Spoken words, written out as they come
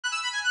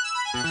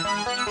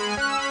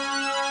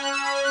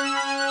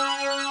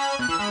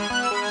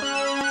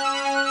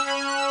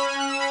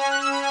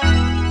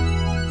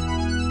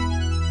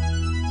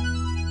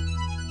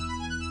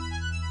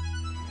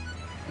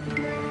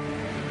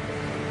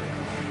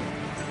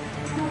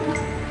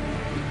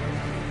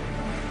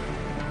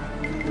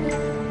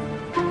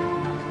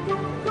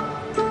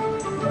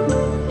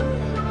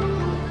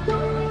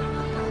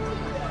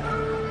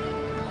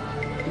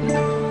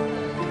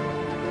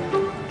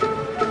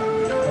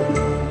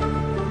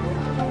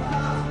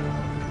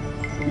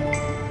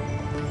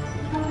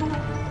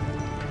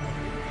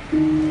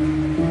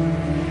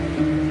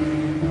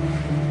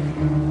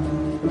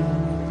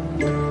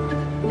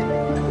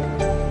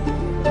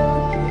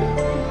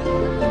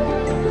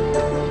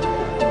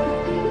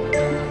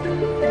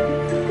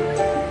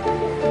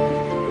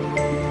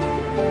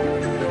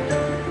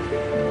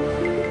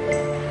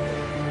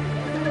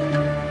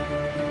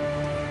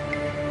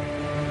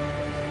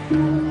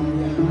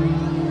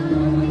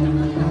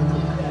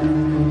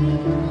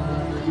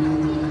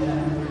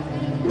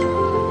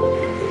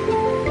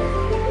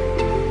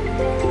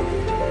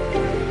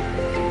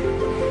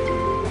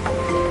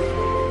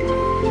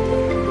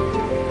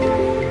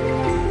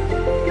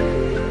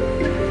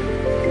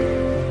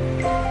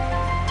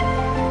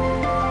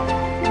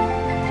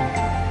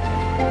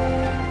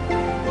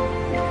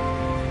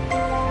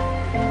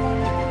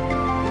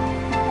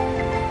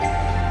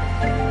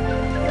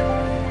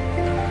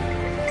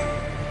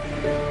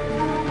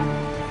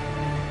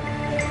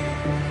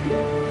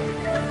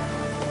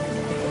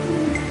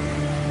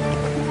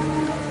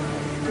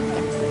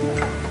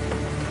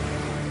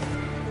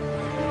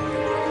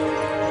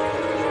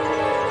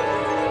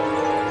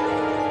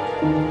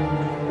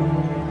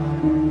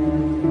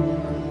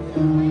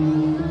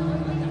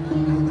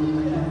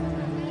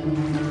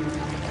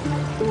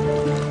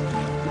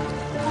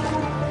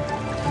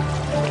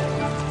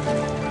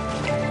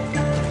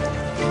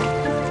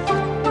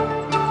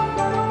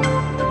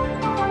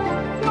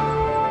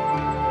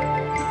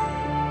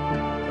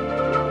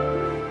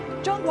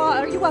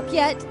Up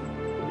yet?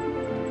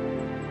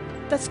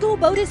 The school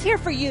boat is here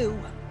for you.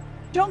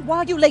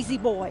 Zhonghua, you lazy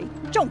boy.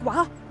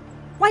 Zhonghua,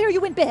 why are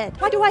you in bed?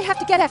 Why do I have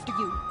to get after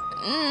you?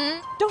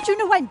 Don't you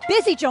know I'm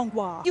busy,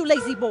 Zhonghua, you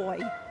lazy boy?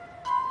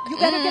 You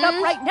better get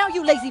up right now,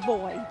 you lazy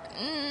boy.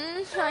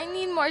 I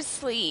need more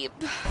sleep.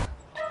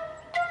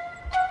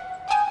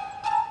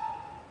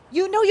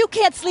 You know you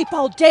can't sleep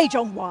all day,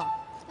 Zhonghua.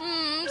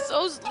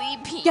 So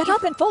sleepy. Get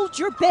up and fold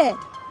your bed.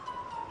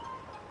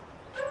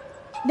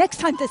 Next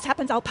time this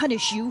happens, I'll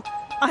punish you.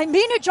 I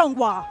mean it,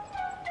 Zhonghua.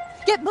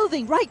 Get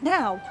moving right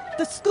now.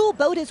 The school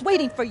boat is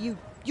waiting for you.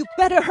 You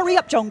better hurry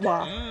up,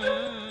 Zhonghua.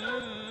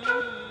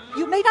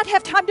 You may not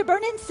have time to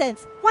burn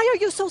incense. Why are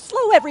you so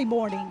slow every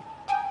morning?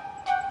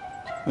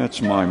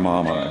 That's my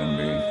mama and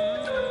me.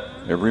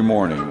 Every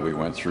morning we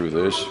went through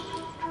this.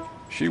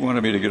 She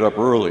wanted me to get up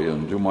early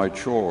and do my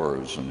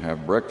chores and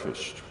have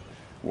breakfast,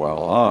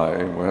 while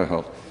I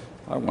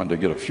wanted to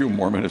get a few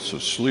more minutes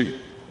of sleep.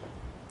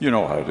 You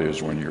know how it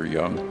is when you're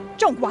young.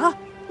 Zhonghua!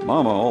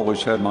 Mama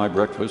always had my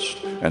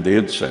breakfast and the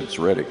incense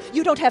ready.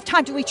 You don't have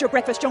time to eat your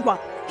breakfast, Zhonghua.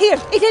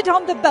 Here, eat it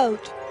on the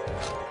boat.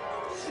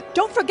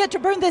 Don't forget to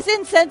burn this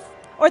incense,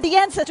 or the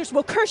ancestors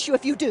will curse you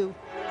if you do.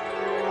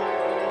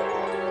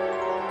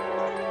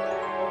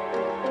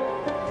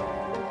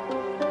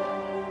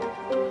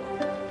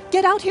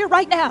 Get out here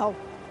right now.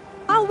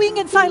 Ah Wing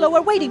and Silo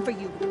are waiting for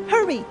you.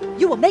 Hurry,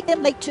 you will make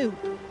them late too.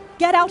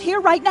 Get out here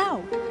right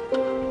now.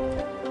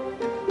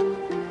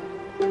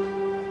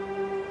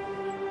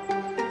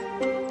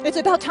 It's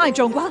about time,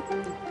 Zhonghua.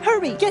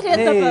 Hurry, get in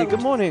the boat. Hey,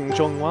 good morning,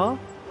 Zhonghua.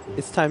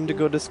 It's time to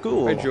go to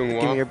school. Hi, Zhonghua.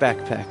 Give me your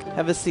backpack.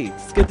 Have a seat.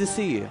 It's good to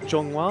see you,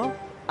 Zhonghua.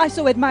 I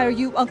so admire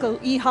you, Uncle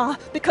Iha,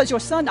 because your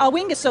son Ah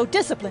Wing is so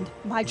disciplined.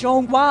 My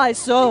Zhonghua is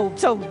so...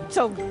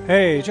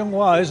 Hey,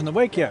 Zhonghua isn't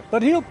awake yet,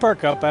 but he'll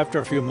perk up after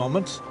a few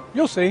moments.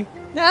 You'll see.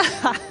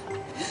 Goodbye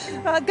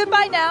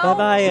now.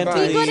 Bye-bye,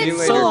 Auntie. Be good See in you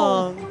later. So school.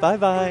 long.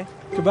 Bye-bye.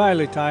 Goodbye,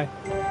 Litai.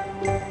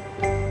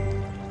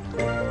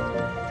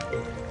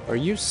 Are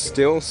you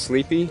still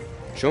sleepy?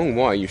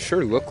 Zhonghua, you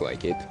sure look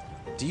like it.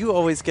 Do you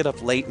always get up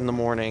late in the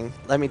morning?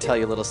 Let me tell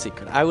you a little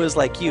secret. I was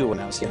like you when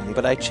I was young,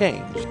 but I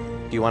changed.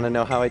 Do you want to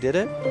know how I did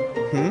it?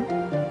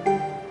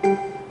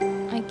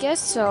 I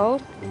guess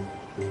so.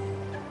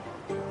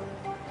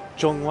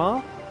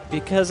 Zhonghua?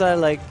 Because I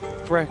like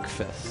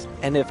breakfast.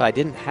 And if I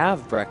didn't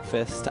have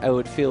breakfast, I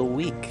would feel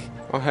weak.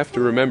 I'll have to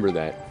remember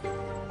that.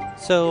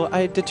 So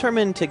I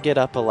determined to get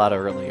up a lot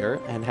earlier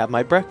and have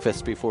my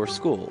breakfast before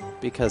school,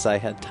 because I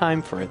had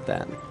time for it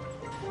then.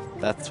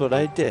 That's what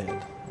I did.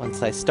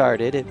 Once I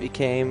started, it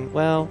became,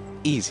 well,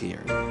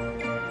 easier.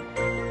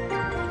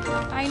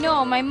 I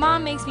know, my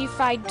mom makes me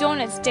fry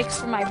donut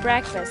sticks for my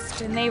breakfast,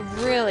 and they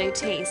really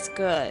taste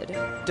good.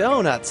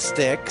 Donut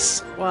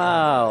sticks?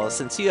 Wow,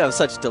 since you have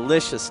such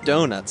delicious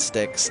donut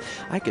sticks,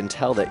 I can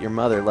tell that your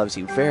mother loves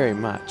you very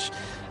much.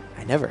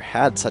 I never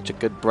had such a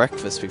good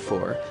breakfast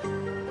before.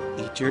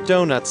 Eat your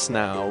donuts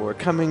now, we're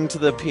coming to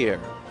the pier.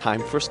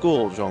 Time for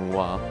school,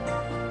 Zhonghua.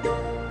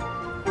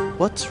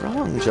 What's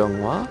wrong,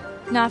 Zhonghua?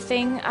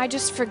 Nothing. I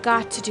just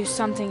forgot to do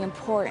something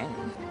important.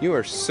 You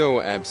are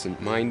so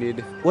absent-minded.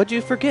 What'd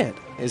you forget?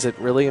 Is it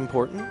really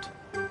important?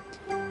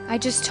 I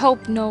just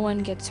hope no one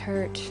gets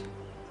hurt.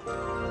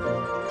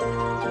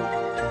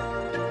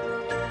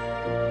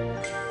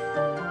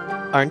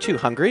 Aren't you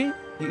hungry?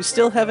 You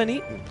still haven't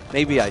eaten.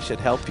 Maybe I should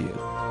help you.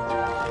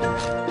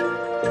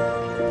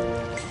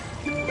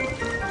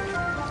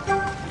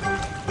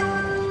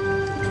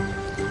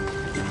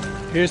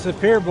 Here's the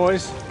pier,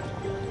 boys.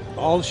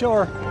 All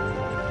ashore.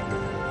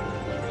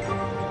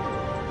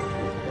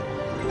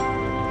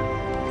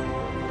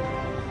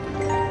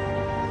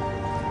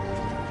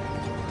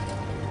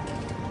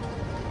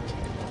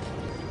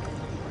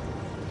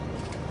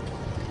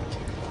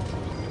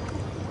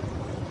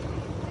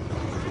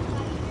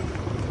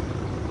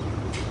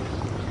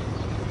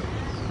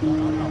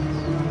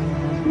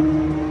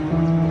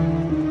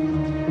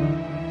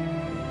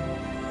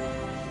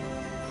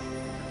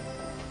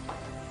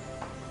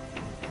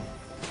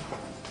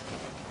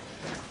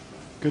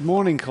 Good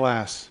morning,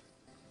 class.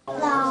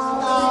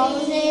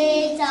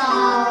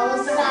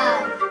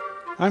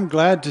 I'm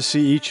glad to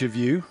see each of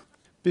you.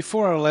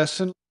 Before our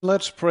lesson,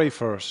 let's pray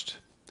first.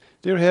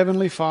 Dear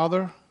Heavenly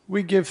Father,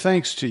 we give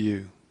thanks to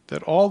you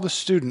that all the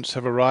students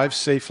have arrived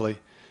safely.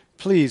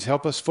 Please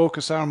help us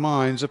focus our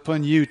minds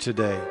upon you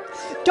today.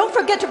 Don't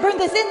forget to burn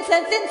this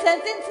incense.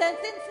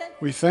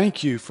 We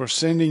thank you for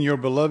sending your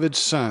beloved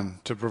Son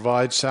to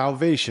provide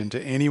salvation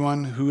to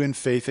anyone who in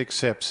faith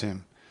accepts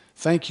him.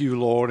 Thank you,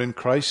 Lord. In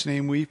Christ's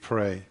name we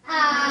pray.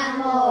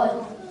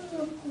 Amen.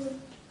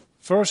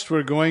 First,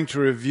 we're going to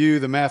review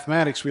the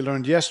mathematics we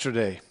learned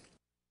yesterday.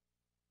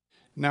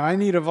 Now, I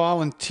need a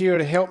volunteer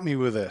to help me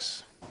with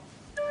this.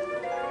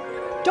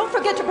 Don't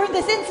forget to burn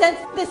this incense.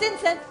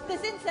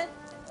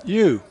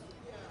 You.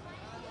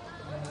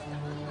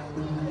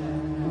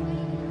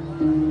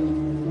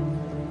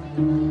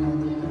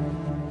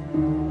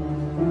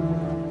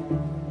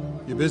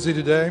 You busy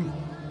today?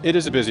 It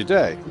is a busy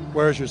day.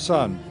 Where's your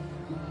son?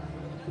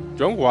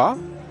 Zhonghua?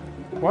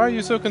 Why are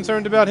you so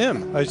concerned about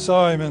him? I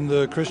saw him in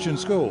the Christian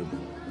school.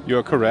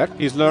 You're correct.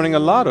 He's learning a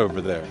lot over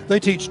there. They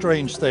teach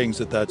strange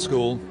things at that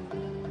school.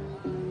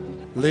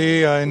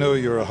 Lee, I know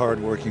you're a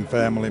hard-working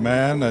family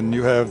man, and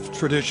you have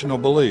traditional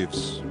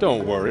beliefs.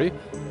 Don't worry.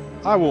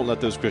 I won't let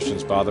those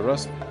Christians bother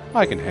us.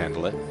 I can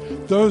handle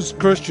it. Those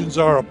Christians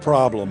are a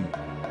problem.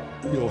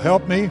 You'll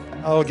help me?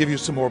 I'll give you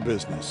some more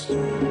business.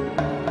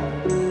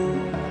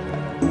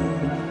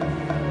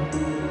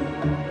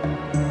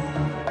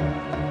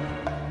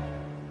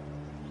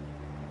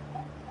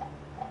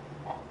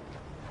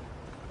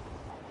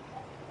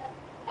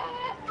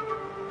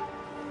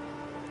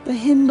 The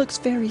hen looks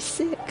very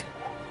sick.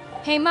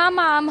 Hey,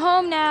 Mama, I'm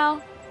home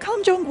now.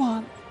 Come,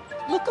 Zhonghua.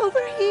 Look over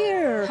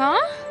here. Huh?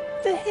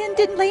 The hen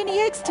didn't lay any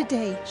eggs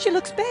today. She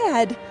looks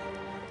bad.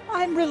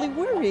 I'm really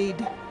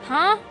worried.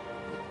 Huh?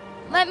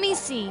 Let me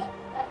see.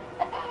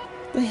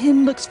 The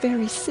hen looks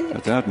very sick.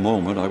 At that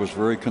moment, I was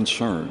very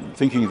concerned,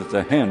 thinking that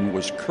the hen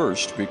was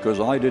cursed because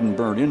I didn't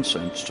burn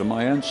incense to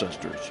my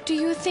ancestors. Do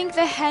you think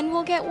the hen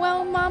will get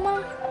well,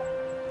 Mama?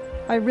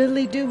 I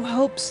really do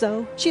hope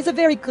so. She's a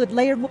very good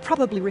layer and will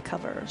probably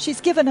recover.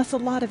 She's given us a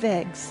lot of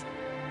eggs.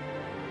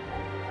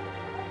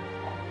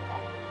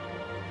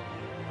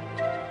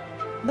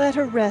 Let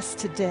her rest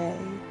today.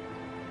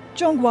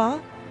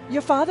 Zhonghua,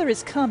 your father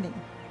is coming.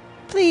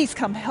 Please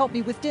come help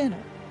me with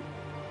dinner.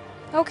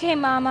 Okay,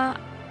 Mama.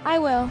 I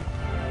will.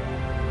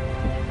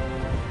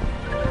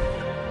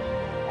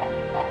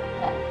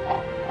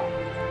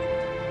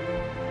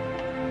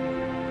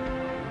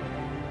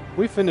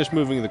 We finished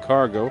moving the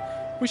cargo.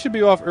 We should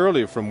be off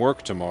early from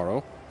work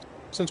tomorrow.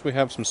 Since we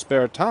have some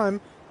spare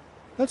time,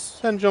 let's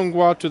send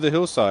Zhonghua to the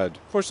hillside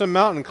for some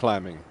mountain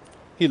climbing.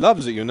 He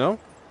loves it, you know.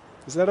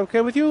 Is that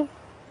okay with you?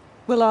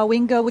 Will Ah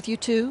Wing go with you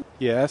too?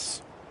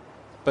 Yes.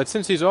 But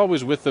since he's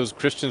always with those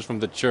Christians from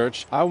the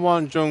church, I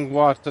want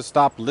Zhonghua to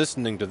stop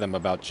listening to them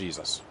about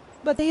Jesus.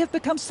 But they have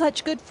become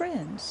such good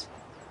friends.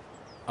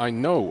 I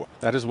know.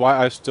 That is why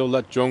I still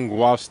let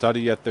Zhonghua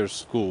study at their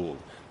school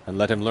and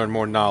let him learn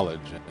more knowledge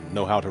and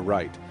know how to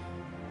write.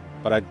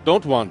 But I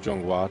don't want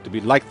Zhonghua to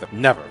be like them.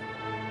 Never.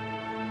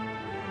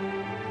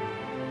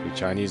 We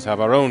Chinese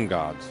have our own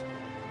gods.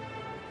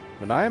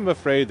 And I am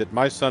afraid that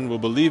my son will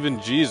believe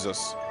in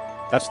Jesus.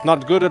 That's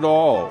not good at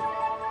all.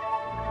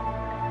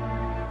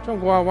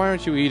 Zhonghua, why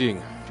aren't you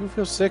eating? Do you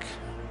feel sick?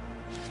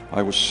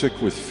 I was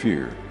sick with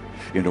fear.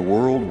 In a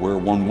world where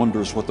one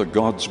wonders what the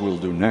gods will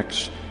do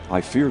next,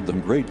 I feared them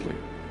greatly.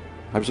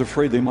 I was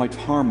afraid they might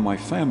harm my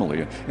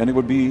family, and it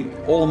would be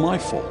all my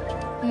fault.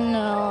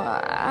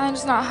 No, I'm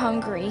just not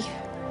hungry.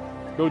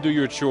 Go do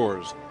your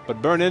chores,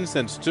 but burn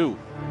incense too.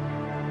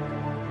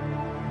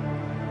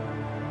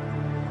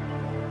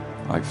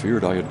 I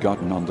feared I had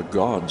gotten on the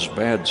gods'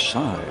 bad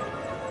side.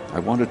 I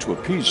wanted to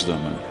appease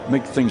them and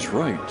make things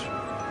right.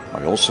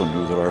 I also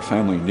knew that our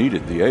family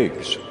needed the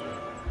eggs.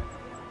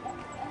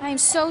 I'm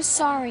so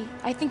sorry.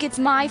 I think it's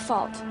my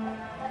fault.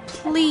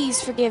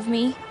 Please forgive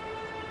me.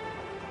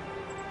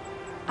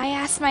 I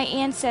asked my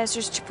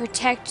ancestors to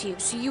protect you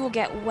so you will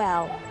get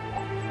well.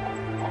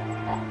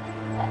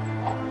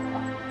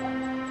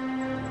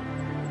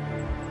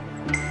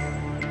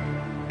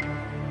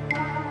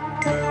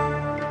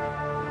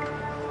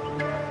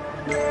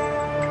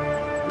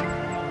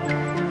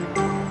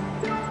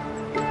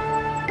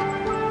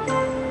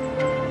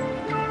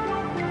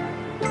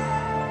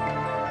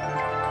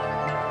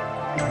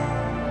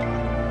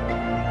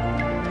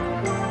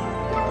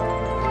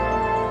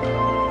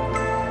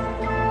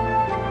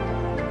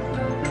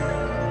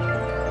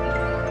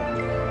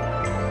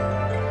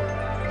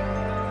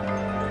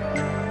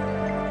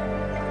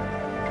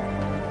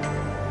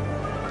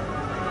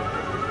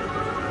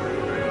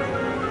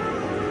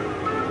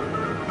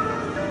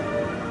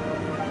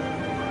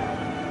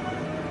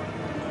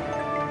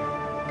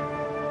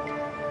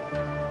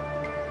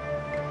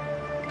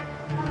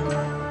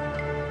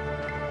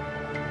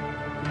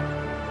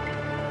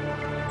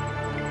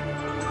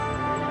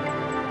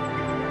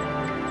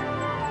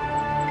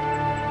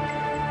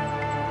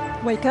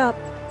 Wake up.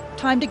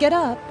 Time to get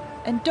up.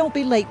 And don't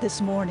be late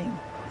this morning.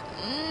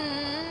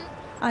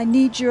 I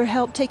need your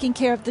help taking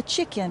care of the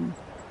chicken.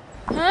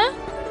 Huh?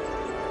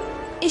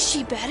 Is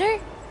she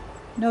better?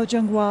 No,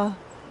 Jung-hwa.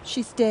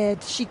 She's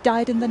dead. She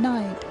died in the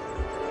night.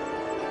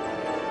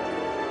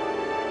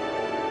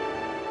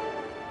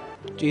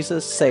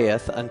 Jesus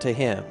saith unto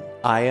him,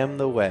 I am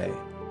the way,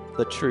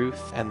 the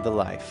truth, and the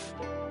life.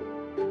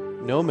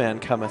 No man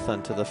cometh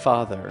unto the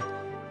Father,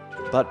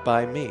 but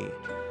by me.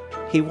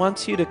 He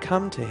wants you to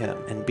come to him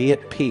and be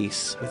at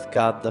peace with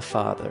God the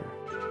Father.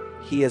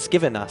 He has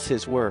given us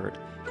his word,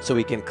 so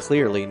we can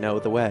clearly know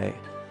the way.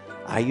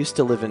 I used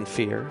to live in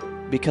fear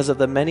because of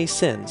the many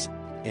sins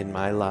in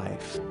my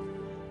life.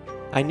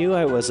 I knew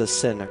I was a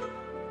sinner.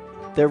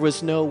 There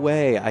was no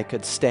way I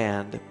could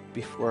stand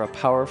before a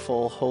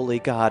powerful, holy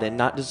God and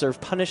not deserve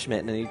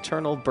punishment in an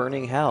eternal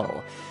burning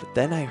hell. But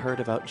then I heard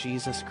about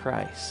Jesus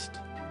Christ.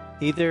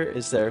 Neither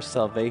is there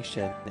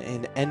salvation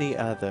in any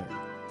other,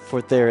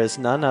 for there is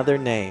none other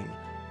name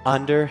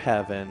under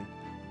heaven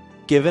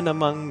given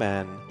among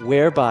men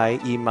whereby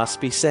ye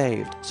must be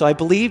saved. So I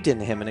believed in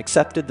him and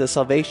accepted the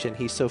salvation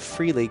he so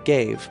freely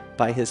gave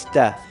by his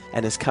death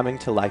and his coming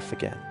to life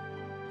again.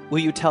 Will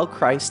you tell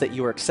Christ that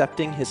you are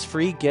accepting his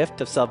free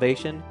gift of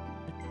salvation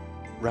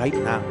right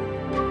now?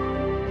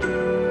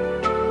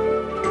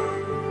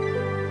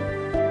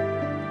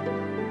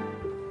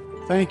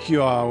 Thank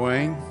you, Ah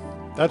Wang.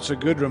 That's a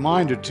good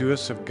reminder to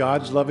us of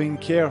God's loving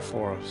care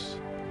for us.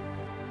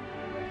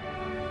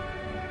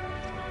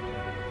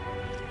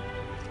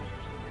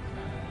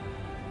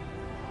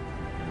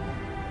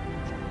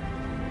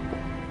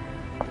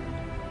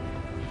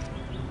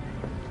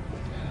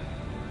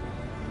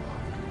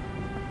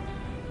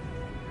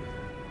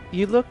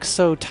 You look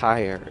so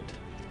tired.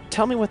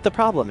 Tell me what the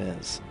problem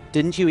is.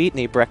 Didn't you eat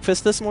any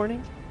breakfast this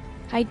morning?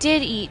 I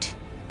did eat,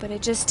 but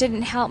it just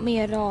didn't help me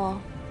at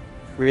all.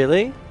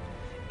 Really?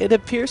 It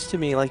appears to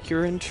me like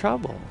you're in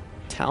trouble.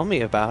 Tell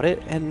me about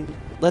it, and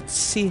let's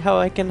see how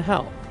I can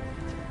help.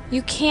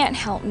 You can't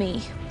help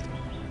me.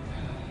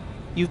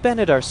 You've been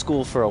at our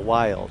school for a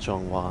while,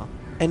 Jung-hwa,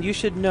 and you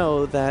should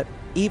know that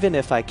even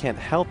if I can't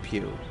help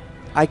you,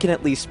 I can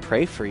at least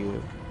pray for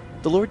you.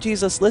 The Lord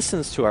Jesus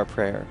listens to our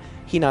prayer.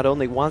 He not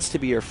only wants to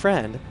be your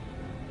friend,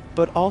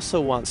 but also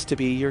wants to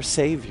be your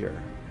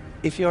Savior.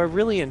 If you are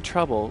really in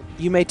trouble,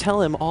 you may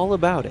tell him all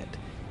about it.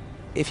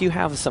 If you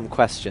have some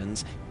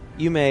questions,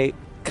 you may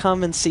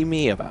come and see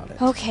me about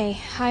it. Okay,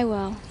 I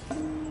will.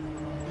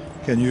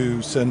 Can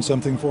you send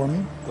something for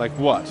me? Like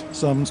what?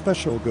 Some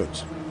special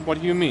goods. What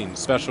do you mean,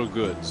 special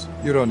goods?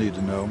 You don't need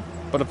to know.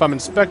 But if I'm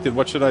inspected,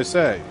 what should I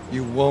say?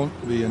 You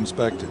won't be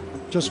inspected.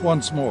 Just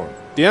once more.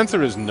 The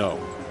answer is no.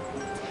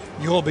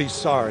 You'll be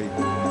sorry.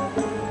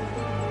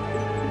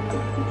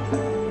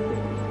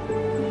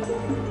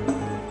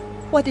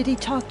 What did he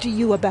talk to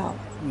you about?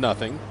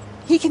 Nothing.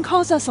 He can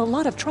cause us a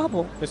lot of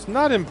trouble. It's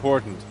not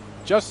important.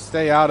 Just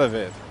stay out of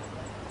it.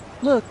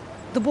 Look,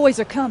 the boys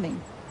are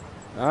coming.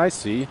 I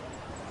see.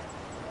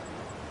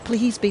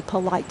 Please be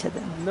polite to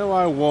them. No,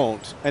 I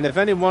won't. And if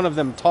any one of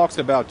them talks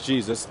about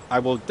Jesus, I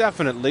will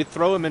definitely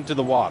throw him into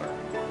the water.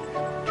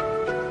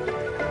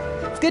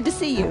 It's good to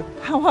see you.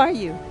 How are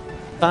you?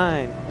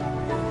 Fine.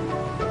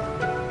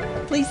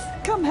 Please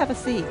come have a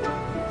seat.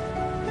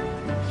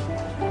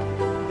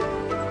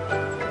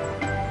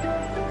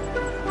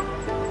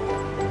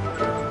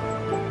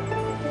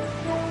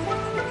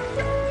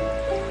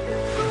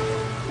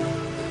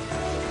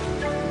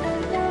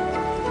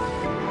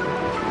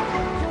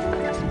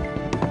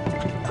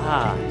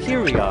 Ah,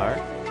 here we are.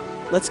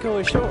 Let's go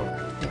ashore.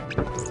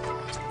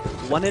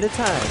 One at a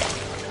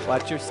time.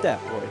 Watch your step,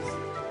 boys.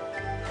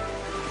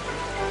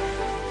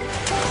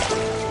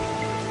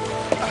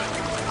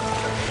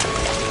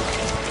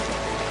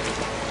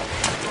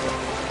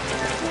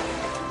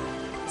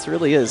 This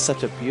really is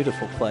such a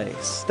beautiful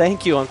place.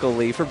 Thank you, Uncle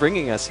Lee, for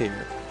bringing us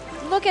here.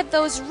 Look at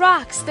those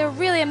rocks. They're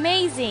really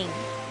amazing.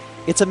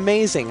 It's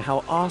amazing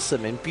how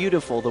awesome and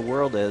beautiful the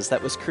world is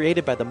that was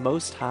created by the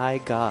Most High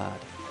God.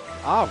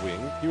 Ah,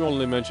 Wing, you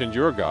only mentioned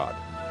your god.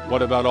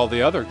 What about all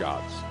the other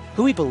gods?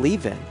 Who we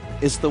believe in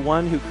is the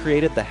one who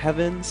created the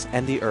heavens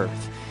and the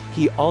earth.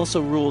 He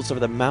also rules over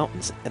the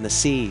mountains and the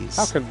seas.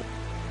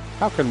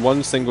 How can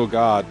one single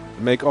god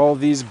make all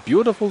these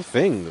beautiful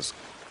things?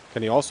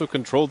 Can he also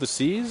control the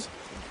seas?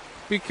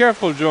 Be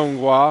careful,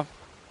 Jung-hwa.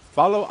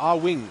 Follow Ah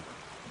Wing.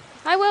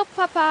 I will,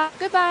 Papa.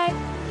 Goodbye.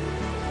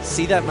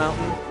 See that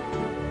mountain?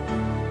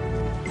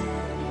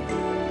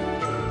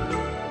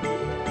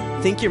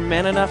 Think you're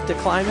man enough to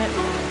climb it?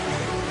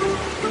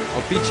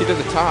 I'll beat you to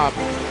the top.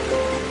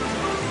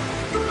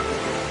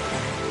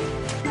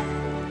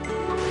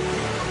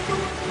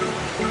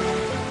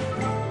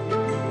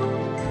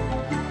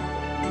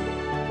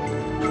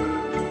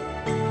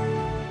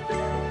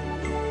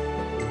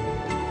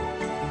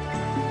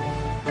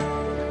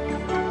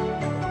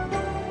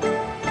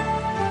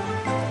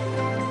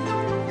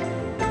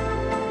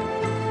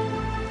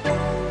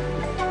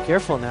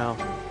 Careful now.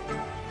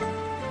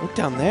 Look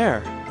down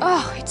there.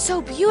 Oh, it's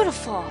so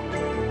beautiful.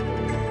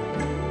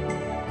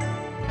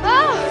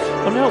 Oh!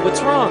 Oh no,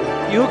 what's wrong?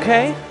 You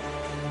okay?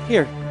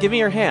 Here, give me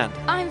your hand.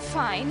 I'm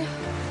fine.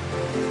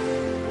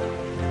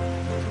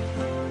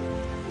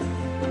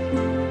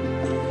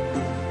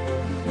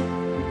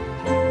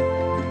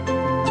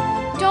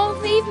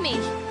 Don't leave me.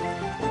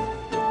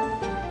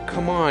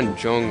 Come on,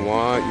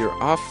 Zhonghua,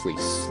 you're awfully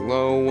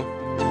slow.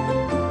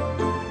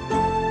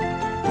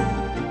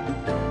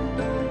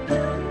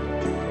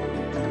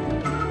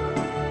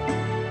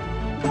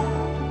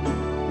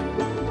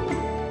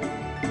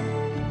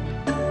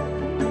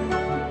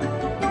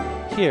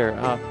 Here,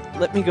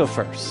 let me go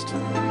first.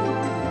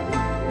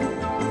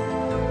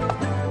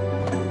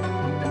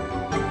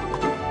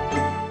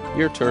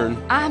 Your turn.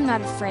 I'm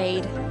not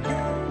afraid.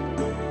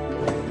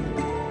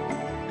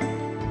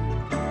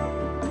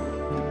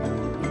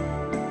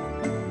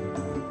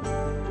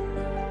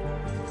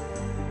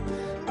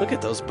 Look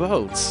at those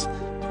boats.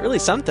 Really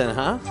something,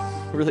 huh?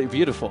 Really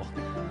beautiful.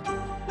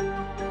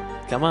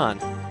 Come on,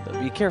 but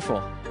be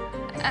careful.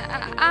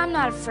 I'm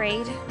not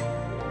afraid.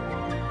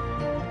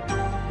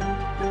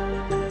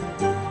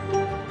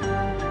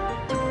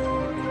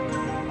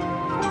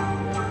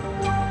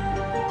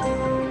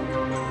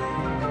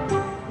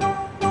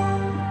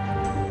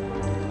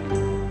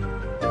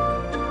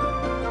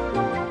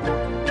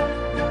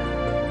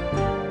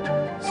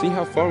 See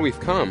how far we've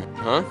come,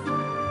 huh?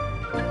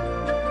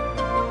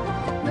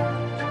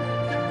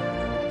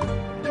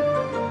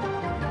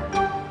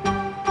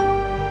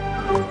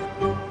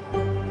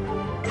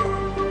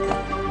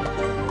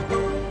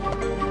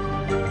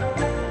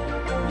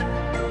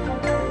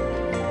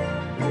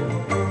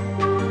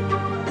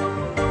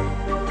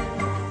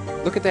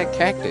 Look at that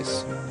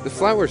cactus. The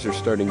flowers are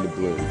starting to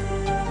bloom.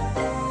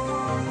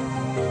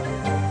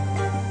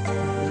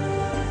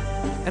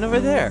 And over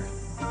there.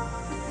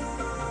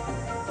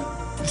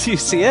 Do you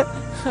see it?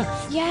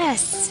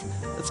 Yes.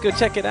 Let's go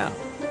check it out.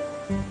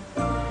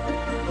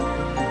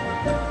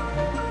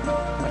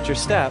 Watch your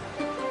step.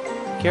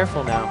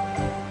 Careful now.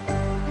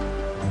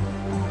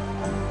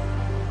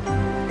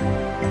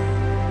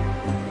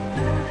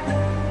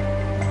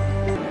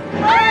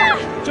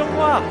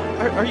 Zhonghua,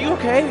 are you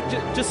okay?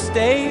 Just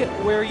stay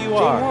where you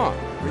are.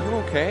 Zhonghua, are you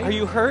okay? Are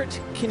you hurt?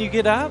 Can you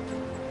get up?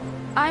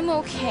 I'm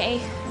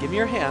okay. Give me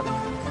your hand.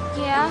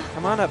 Yeah?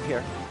 Come on up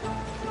here.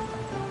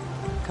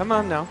 Come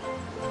on now.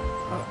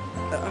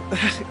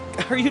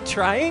 Are you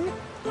trying?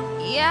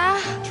 Yeah?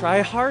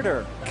 Try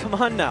harder. Come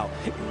on now.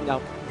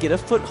 Now, get a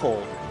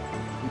foothold.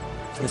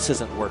 This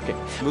isn't working.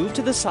 Move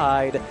to the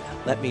side.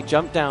 Let me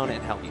jump down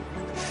and help you.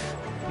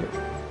 Here.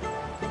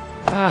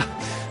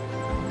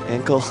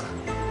 Ankle.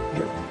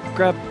 Here,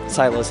 grab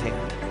Silo's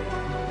hand.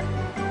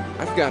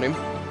 I've got him.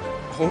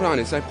 Hold on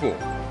as I pull.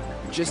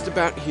 Just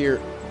about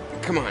here.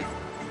 Come on.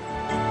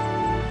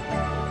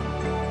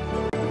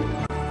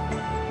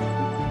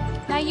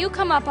 Now you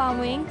come up on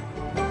wing.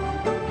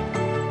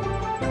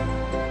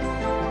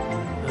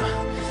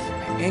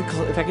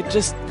 Ankle, if I could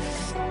just...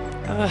 He's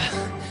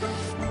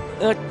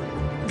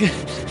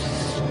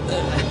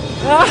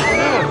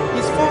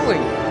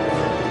falling.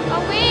 A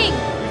wing!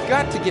 We've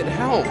got to get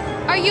help.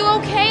 Are you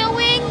okay, a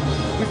wing?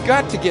 We've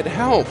got to get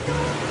help.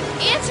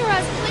 Answer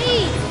us,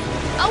 please!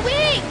 A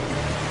wing!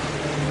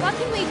 What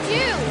can we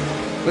do?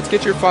 Let's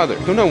get your father.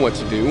 He'll know what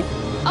to do.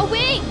 A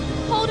wing!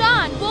 Hold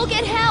on, we'll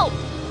get help!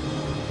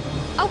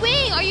 A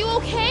wing, are you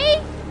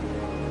okay?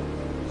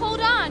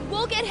 Hold on,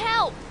 we'll get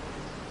help!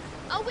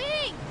 A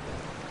wing!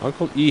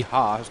 Uncle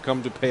Iha has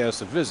come to pay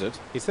us a visit.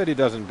 He said he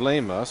doesn't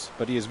blame us,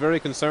 but he is very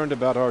concerned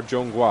about our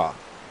Zhonghua.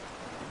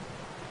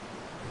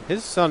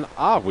 His son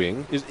Ah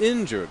Wing is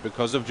injured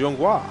because of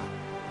Zhonghua.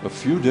 A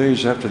few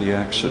days after the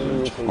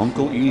accident,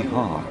 Uncle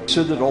Iha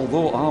said that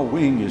although Ah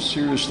Wing is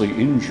seriously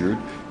injured,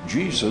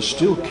 Jesus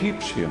still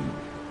keeps him,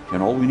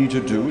 and all we need to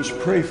do is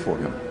pray for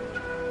him.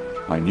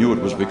 I knew it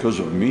was because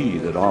of me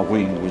that Ah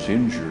Wing was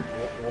injured,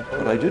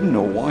 but I didn't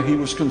know why he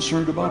was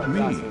concerned about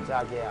me.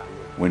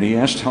 When he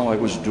asked how I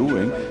was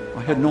doing,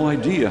 I had no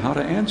idea how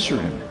to answer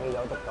him.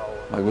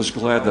 I was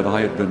glad that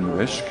I had been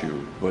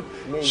rescued, but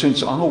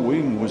since Ah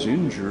Wing was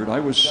injured, I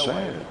was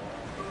sad.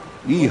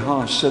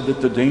 Iha said that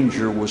the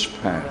danger was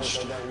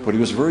past, but he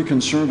was very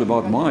concerned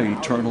about my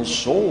eternal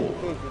soul.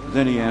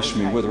 Then he asked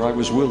me whether I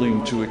was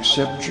willing to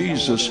accept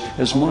Jesus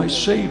as my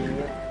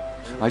Savior.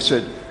 I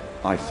said,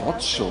 I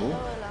thought so,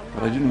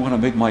 but I didn't want to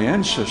make my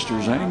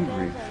ancestors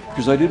angry,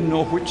 because I didn't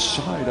know which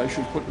side I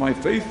should put my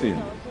faith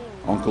in.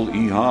 Uncle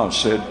Iha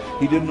said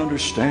he didn't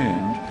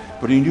understand,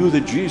 but he knew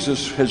that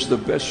Jesus has the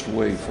best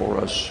way for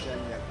us.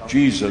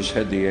 Jesus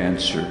had the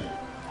answer.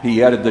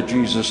 He added that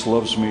Jesus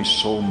loves me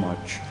so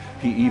much,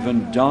 he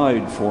even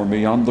died for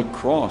me on the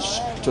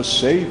cross to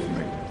save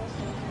me.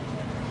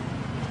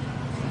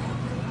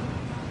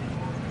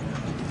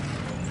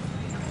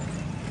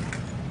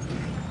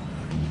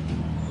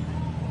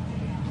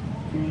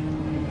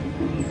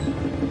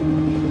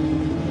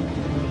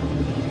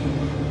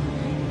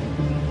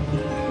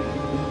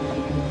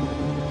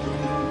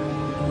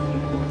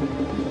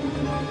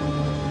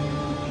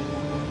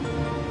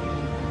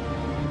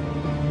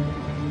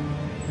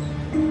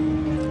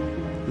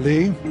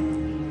 Lee,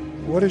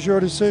 what is your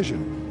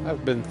decision?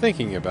 I've been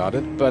thinking about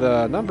it, but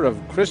a number of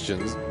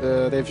Christians,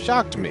 they've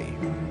shocked me.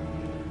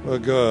 Well,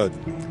 good.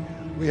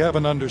 We have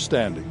an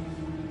understanding.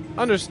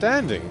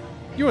 Understanding?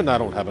 You and I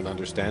don't have an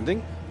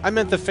understanding. I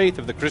meant the faith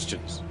of the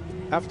Christians.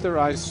 After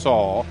I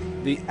saw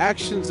the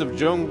actions of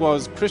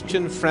Zhonghwa's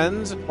Christian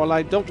friends, while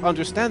I don't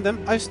understand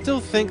them, I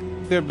still think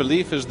their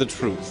belief is the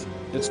truth.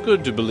 It's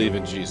good to believe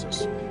in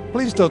Jesus.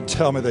 Please don't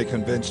tell me they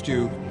convinced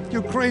you.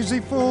 You crazy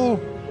fool.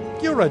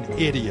 You're an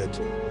idiot.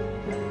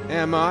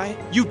 Am I?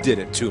 You did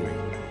it to me.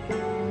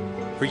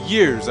 For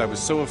years I was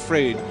so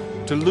afraid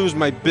to lose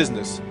my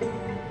business.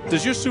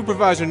 Does your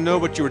supervisor know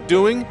what you were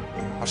doing?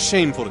 How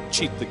shameful to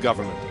cheat the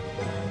government.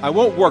 I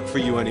won't work for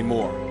you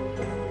anymore.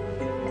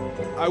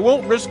 I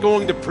won't risk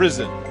going to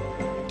prison.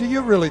 Do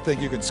you really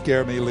think you can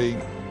scare me, Lee?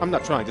 I'm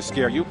not trying to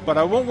scare you, but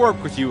I won't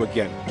work with you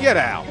again. Get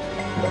out!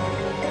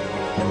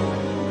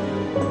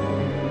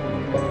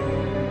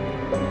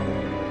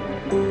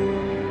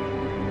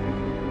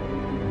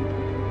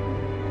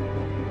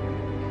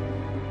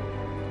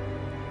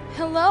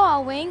 Hello,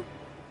 Ah-Wing.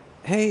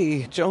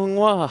 Hey,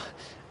 Zhonghua.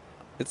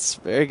 It's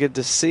very good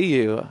to see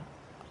you.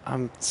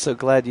 I'm so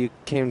glad you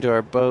came to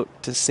our boat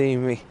to see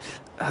me.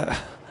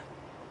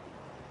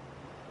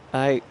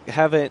 I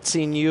haven't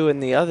seen you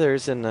and the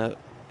others in a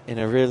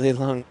really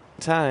long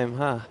time,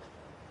 huh?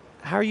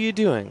 How are you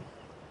doing?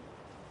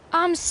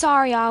 I'm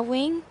sorry,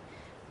 Ah-Wing.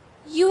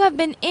 You have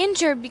been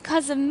injured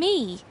because of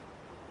me.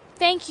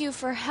 Thank you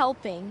for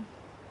helping.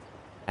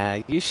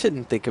 You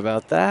shouldn't think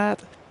about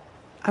that.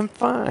 I'm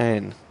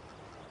fine.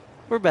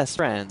 We're best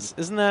friends,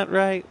 isn't that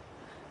right?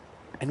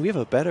 And we have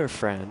a better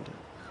friend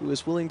who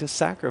is willing to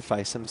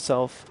sacrifice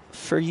himself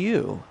for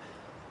you.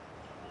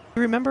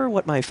 Remember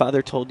what my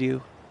father told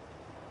you?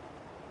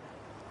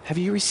 Have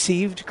you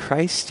received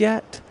Christ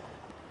yet?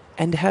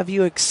 And have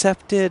you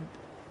accepted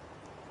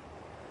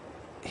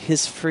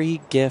his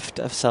free gift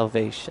of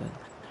salvation?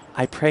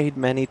 I prayed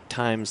many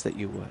times that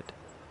you would.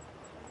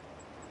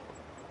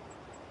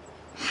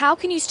 How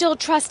can you still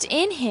trust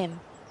in him?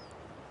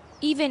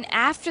 Even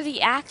after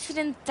the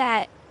accident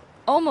that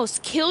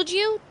almost killed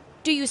you?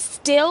 Do you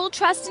still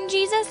trust in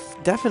Jesus?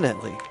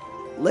 Definitely.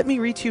 Let me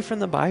read to you from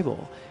the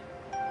Bible.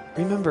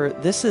 Remember,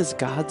 this is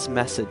God's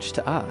message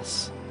to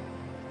us.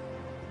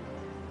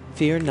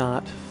 Fear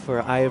not,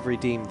 for I have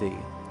redeemed thee.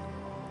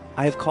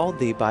 I have called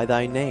thee by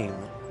thy name,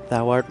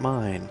 thou art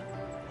mine.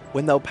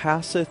 When thou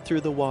passest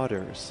through the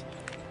waters,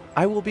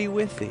 I will be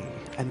with thee,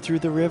 and through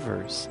the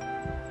rivers,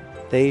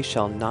 they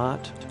shall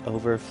not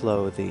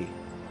overflow thee.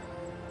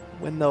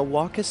 When thou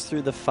walkest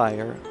through the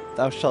fire,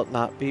 thou shalt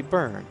not be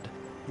burned,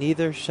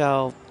 neither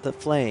shall the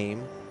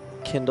flame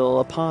kindle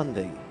upon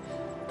thee.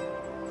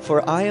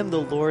 For I am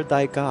the Lord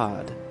thy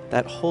God,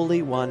 that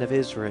Holy One of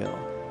Israel,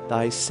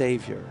 thy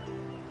Savior.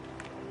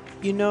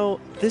 You know,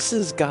 this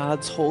is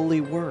God's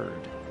holy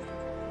word.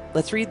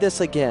 Let's read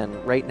this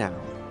again right now,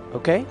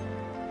 okay?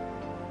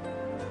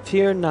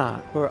 Fear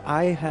not, for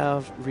I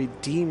have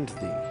redeemed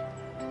thee.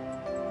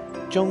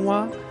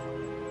 Zhonghua,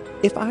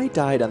 if I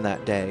died on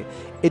that day,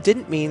 it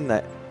didn't mean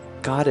that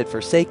God had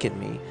forsaken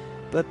me,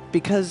 but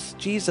because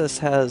Jesus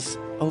has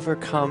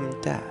overcome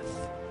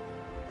death.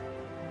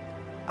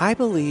 I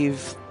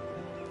believe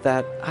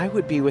that I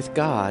would be with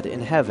God in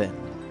heaven.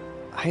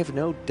 I have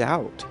no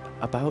doubt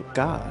about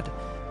God.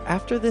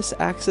 After this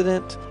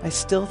accident, I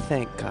still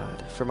thank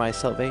God for my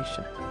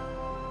salvation,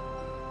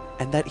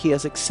 and that he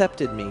has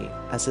accepted me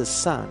as his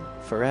son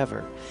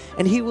forever,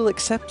 and he will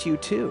accept you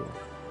too.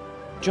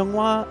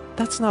 Zhonghua,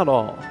 that's not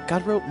all.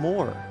 God wrote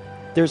more.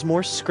 There's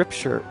more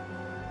scripture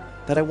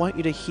that I want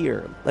you to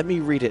hear. Let me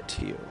read it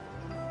to you.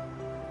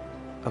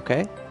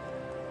 Okay?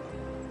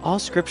 All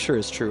scripture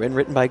is true and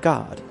written by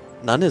God.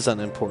 None is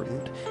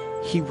unimportant.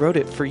 He wrote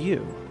it for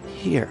you.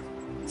 Here.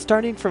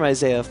 Starting from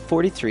Isaiah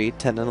 43,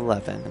 10 and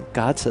 11,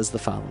 God says the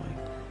following.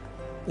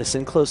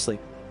 Listen closely.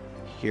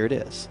 Here it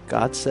is.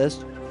 God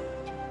says,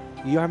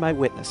 "Ye are my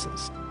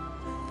witnesses,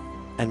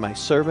 and my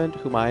servant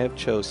whom I have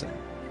chosen,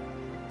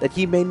 that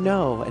ye may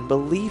know and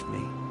believe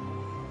me,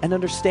 and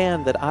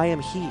understand that I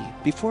am he.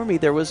 Before me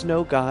there was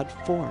no God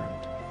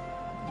formed,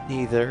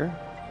 neither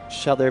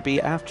shall there be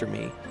after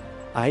me.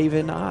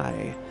 Even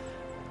I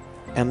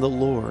am the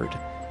Lord,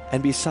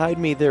 and beside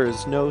me there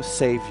is no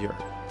Savior.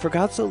 For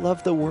God so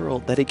loved the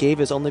world that he gave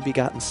his only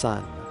begotten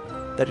Son,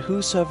 that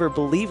whosoever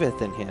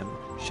believeth in him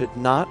should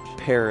not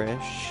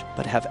perish,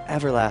 but have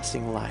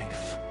everlasting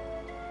life."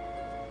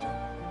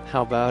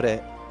 How about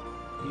it?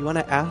 You want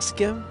to ask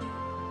him?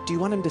 Do you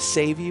want him to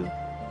save you?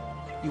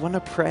 You want to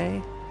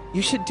pray?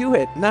 You should do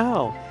it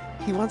now.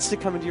 He wants to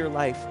come into your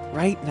life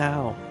right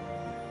now.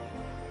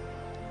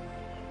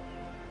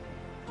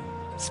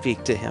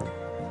 Speak to him.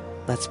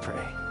 Let's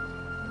pray.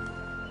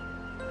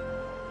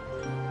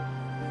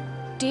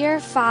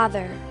 Dear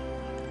Father,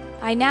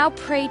 I now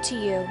pray to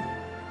you.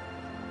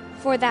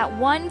 For that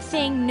one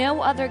thing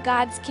no other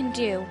gods can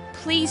do,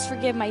 please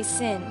forgive my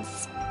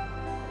sins.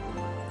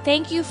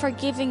 Thank you for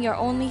giving your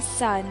only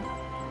Son,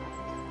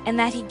 and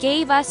that he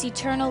gave us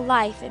eternal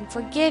life and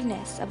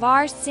forgiveness of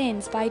our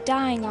sins by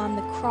dying on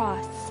the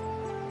cross.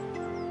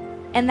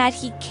 and that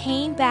he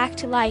came back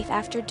to life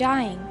after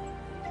dying.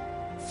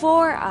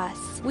 For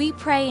us, we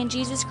pray in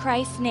Jesus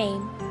Christ's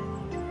name.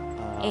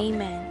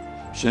 Amen.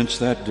 Since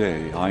that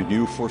day, I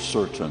knew for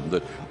certain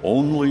that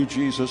only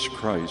Jesus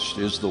Christ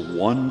is the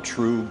one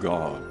true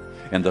God,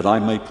 and that I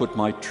may put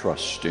my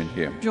trust in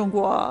him.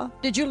 Zhonghua,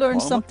 did you learn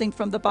Mama? something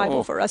from the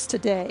Bible for us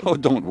today? Oh,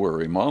 don't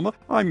worry, Mama.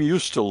 I'm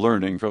used to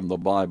learning from the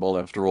Bible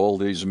after all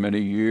these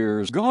many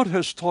years. God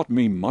has taught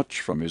me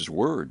much from his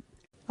word.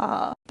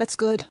 Ah, that's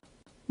good.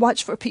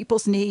 Watch for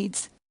people's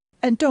needs.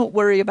 And don't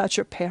worry about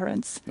your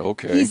parents.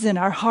 Okay. He's in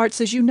our hearts,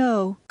 as you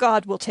know.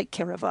 God will take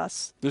care of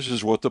us. This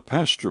is what the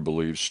pastor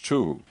believes,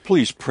 too.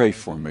 Please pray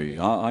for me.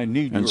 I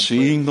need your And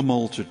seeing the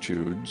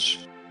multitudes,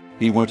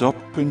 he went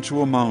up into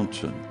a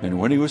mountain, and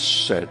when he was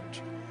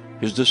set,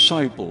 his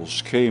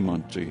disciples came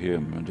unto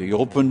him, and he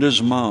opened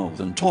his mouth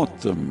and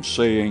taught them,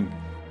 saying,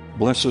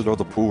 Blessed are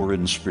the poor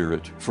in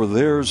spirit, for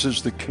theirs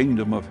is the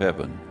kingdom of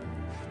heaven.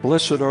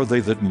 Blessed are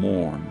they that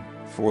mourn,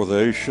 for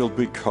they shall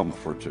be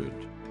comforted.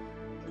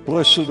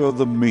 Blessed are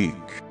the meek,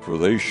 for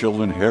they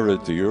shall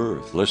inherit the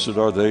earth. Blessed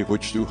are they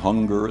which do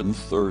hunger and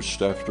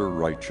thirst after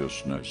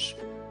righteousness,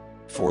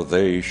 for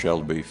they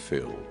shall be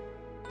filled.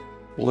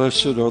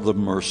 Blessed are the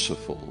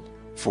merciful,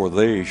 for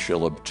they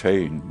shall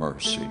obtain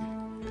mercy.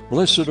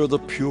 Blessed are the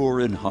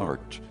pure in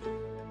heart,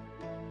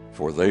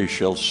 for they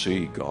shall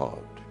see God.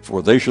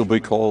 For they shall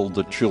be called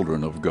the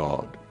children of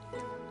God.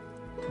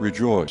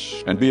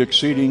 Rejoice and be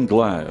exceeding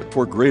glad,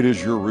 for great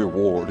is your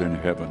reward in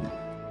heaven.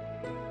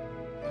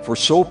 For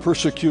so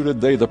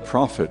persecuted they the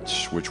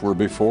prophets which were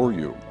before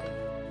you.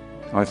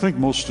 I think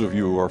most of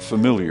you are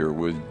familiar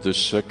with this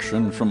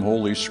section from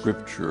Holy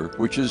Scripture,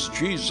 which is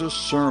Jesus'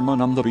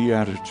 sermon on the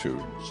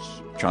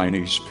Beatitudes.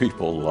 Chinese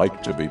people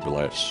like to be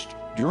blessed.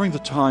 During the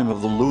time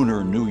of the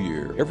Lunar New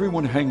Year,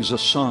 everyone hangs a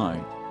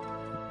sign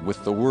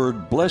with the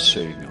word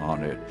blessing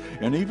on it,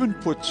 and even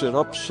puts it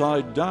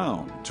upside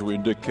down to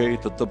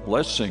indicate that the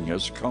blessing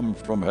has come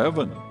from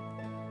heaven.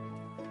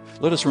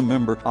 Let us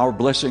remember our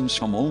blessings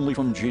come only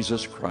from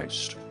Jesus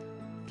Christ.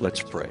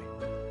 Let's pray.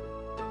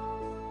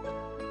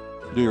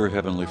 Dear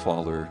Heavenly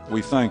Father,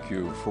 we thank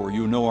you for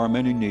you know our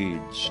many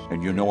needs,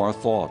 and you know our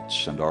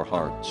thoughts and our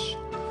hearts.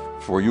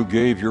 For you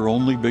gave your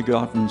only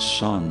begotten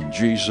Son,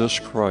 Jesus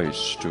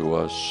Christ, to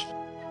us.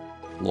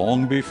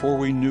 Long before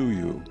we knew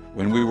you,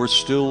 when we were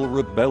still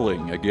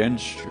rebelling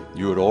against you,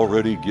 you had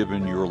already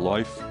given your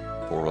life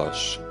for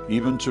us,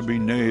 even to be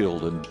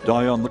nailed and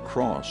die on the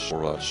cross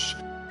for us.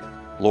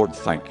 Lord,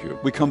 thank you.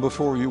 We come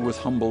before you with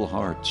humble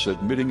hearts,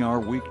 admitting our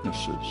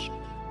weaknesses.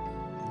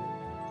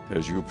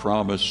 As you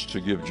promised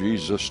to give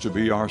Jesus to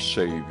be our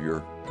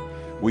Savior,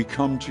 we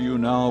come to you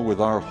now with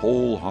our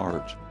whole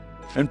heart.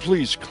 And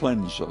please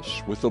cleanse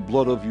us with the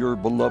blood of your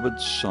beloved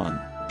Son,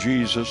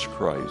 Jesus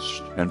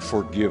Christ, and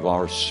forgive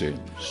our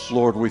sins.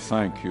 Lord, we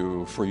thank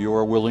you for you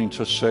are willing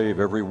to save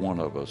every one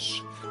of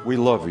us. We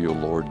love you,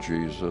 Lord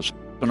Jesus,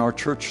 and our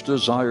church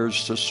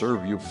desires to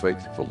serve you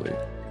faithfully.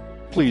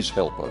 Please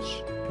help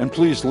us, and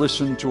please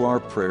listen to our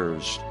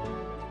prayers.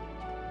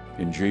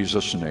 In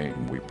Jesus'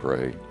 name we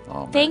pray.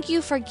 Amen. Thank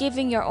you for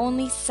giving your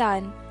only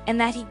Son, and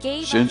that he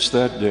gave Since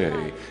that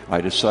day, I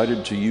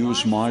decided to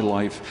use my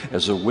life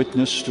as a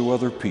witness to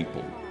other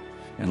people,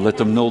 and let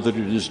them know that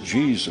it is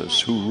Jesus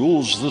who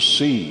rules the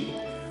sea,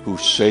 who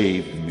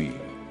saved me,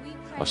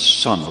 a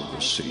son of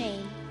the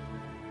sea.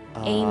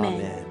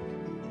 Amen.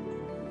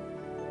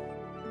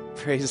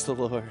 Praise the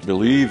Lord.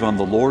 Believe on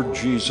the Lord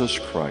Jesus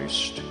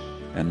Christ,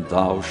 and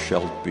thou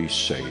shalt be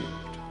saved.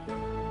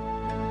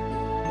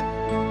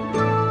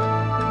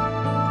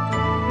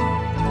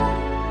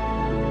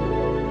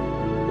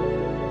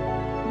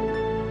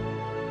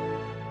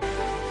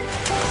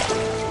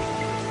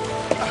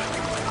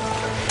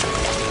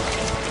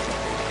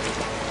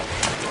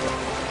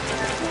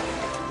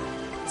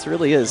 This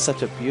really is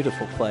such a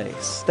beautiful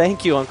place.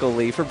 Thank you, Uncle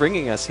Lee, for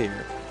bringing us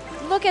here.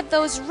 Look at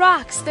those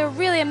rocks. They're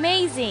really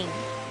amazing.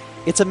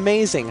 It's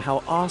amazing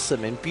how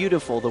awesome and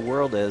beautiful the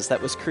world is that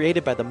was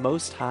created by the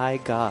Most High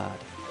God.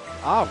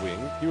 Ah,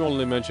 Wing, you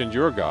only mentioned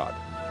your God.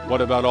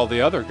 What about all the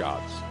other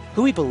gods?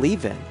 Who we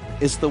believe in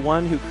is the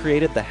one who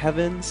created the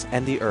heavens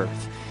and the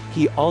earth.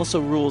 He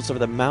also rules over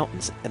the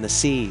mountains and the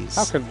seas.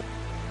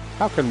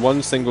 How can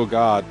one single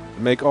God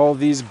make all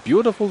these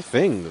beautiful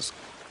things?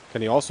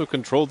 Can he also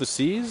control the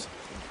seas?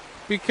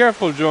 Be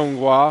careful,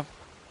 Zhonghua.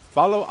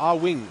 Follow Ah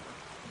Wing.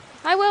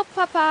 I will,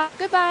 Papa.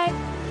 Goodbye.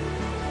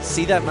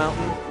 See that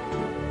mountain?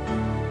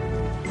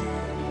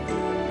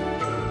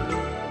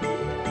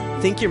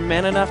 Think you're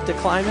man enough to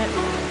climb it?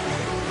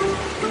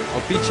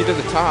 I'll beat you to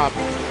the top.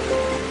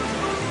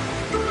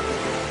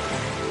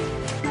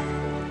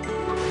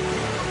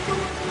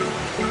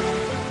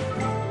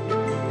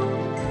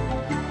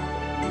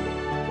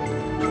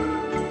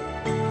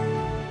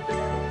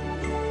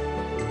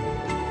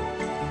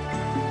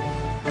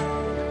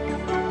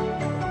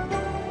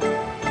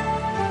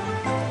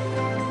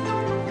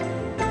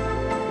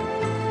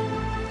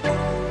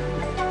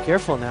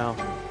 Careful now.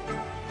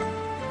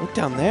 Look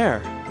down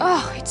there.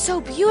 Oh, it's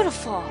so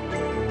beautiful.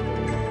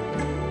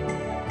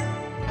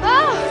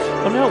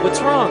 Oh! Oh no, what's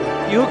wrong?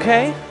 You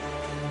okay?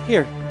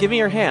 Here, give me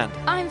your hand.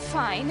 I'm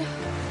fine.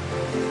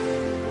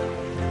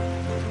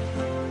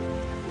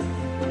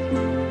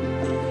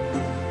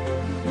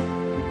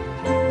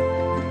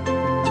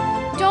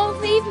 Don't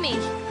leave me.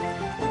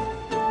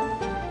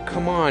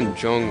 Come on,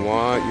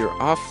 Jung-hwa,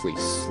 you're awfully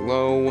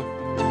slow.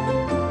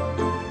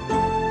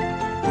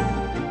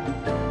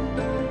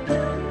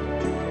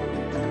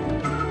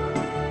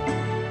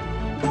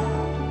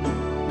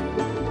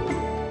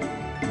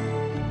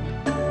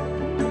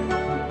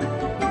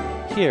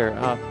 Here,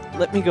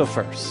 let me go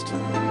first.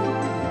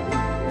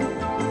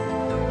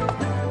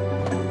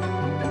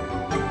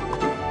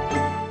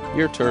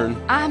 Your turn.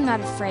 I'm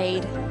not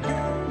afraid.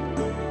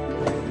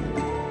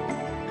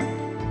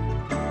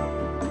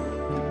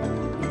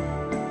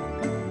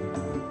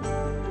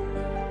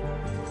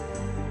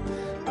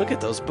 Look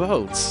at those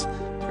boats.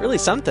 Really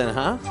something,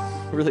 huh?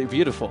 Really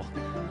beautiful.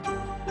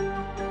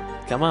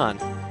 Come on,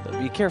 but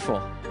be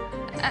careful.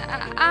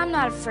 I'm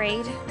not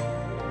afraid.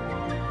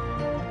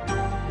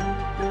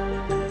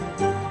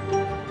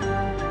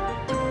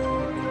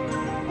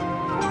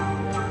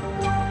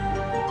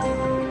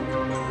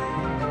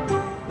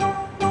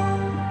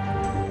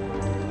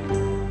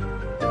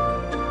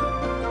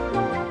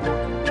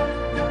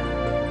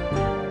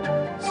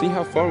 See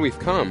how far we've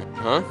come,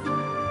 huh?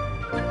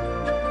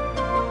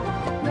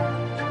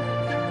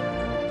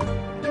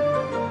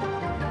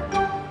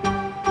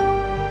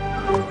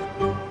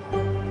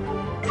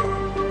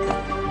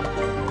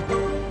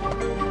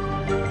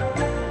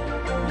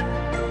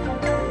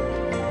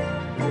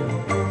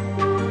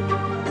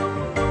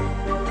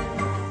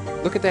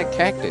 Look at that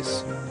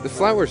cactus. The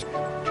flowers.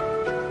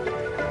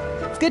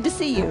 It's good to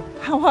see you.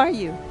 How are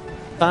you?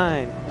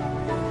 Fine.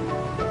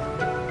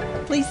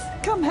 Please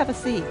come have a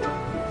seat.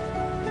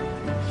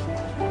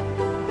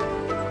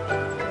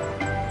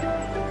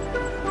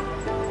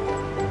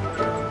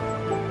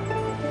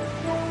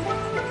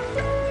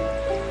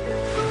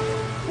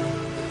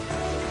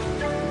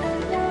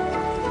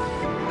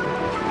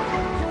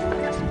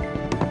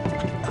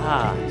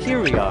 Ah,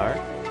 here we are.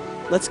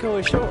 Let's go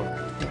ashore.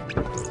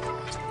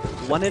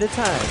 One at a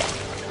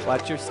time.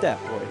 Watch your step,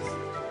 boys.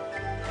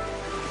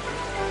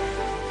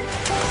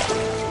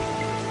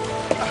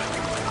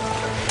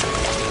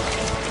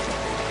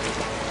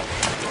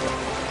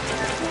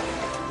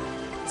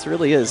 This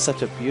really is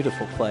such a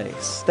beautiful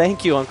place.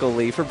 Thank you, Uncle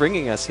Lee, for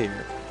bringing us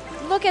here.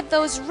 Look at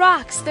those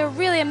rocks. They're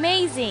really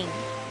amazing.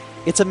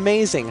 It's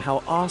amazing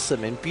how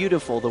awesome and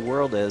beautiful the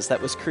world is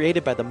that was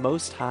created by the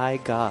Most High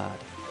God.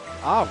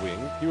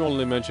 Wing, you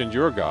only mentioned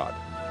your god.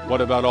 What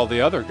about all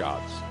the other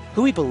gods?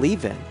 Who we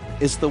believe in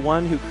is the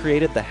one who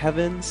created the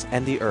heavens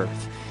and the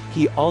earth.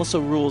 He also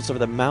rules over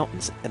the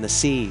mountains and the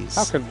seas.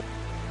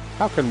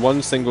 How can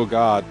one single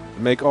god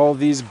make all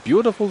these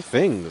beautiful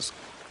things?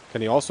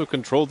 Can he also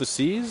control the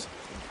seas?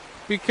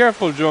 Be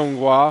careful,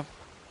 Jung-hwa.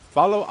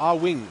 Follow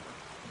Wing.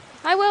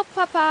 I will,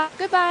 Papa.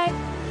 Goodbye.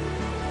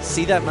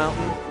 See that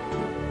mountain?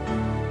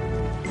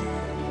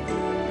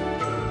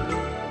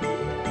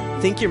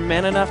 Think you're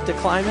man enough to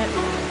climb it?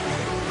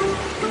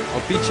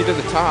 I'll beat you to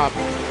the top.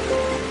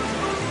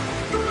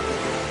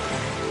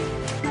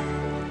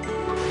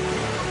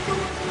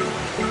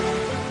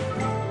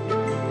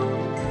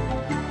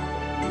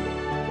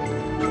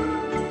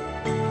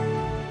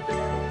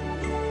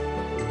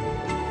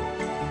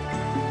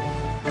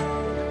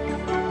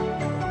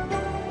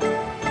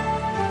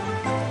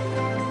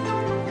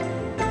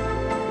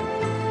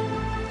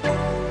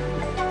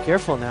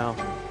 Careful now.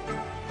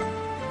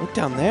 Look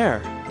down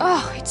there.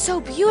 Oh, it's so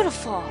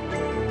beautiful.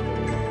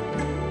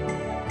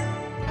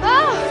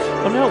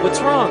 Oh, Oh no, what's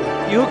wrong?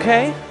 You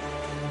okay?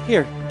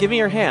 Here, give me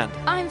your hand.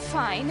 I'm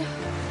fine.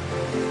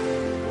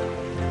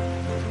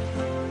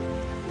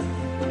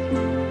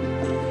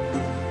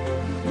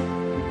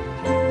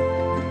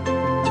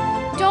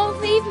 Don't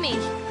leave me.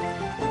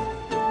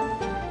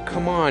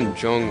 Come on,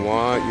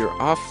 Jung-hwa, you're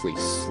awfully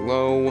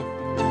slow.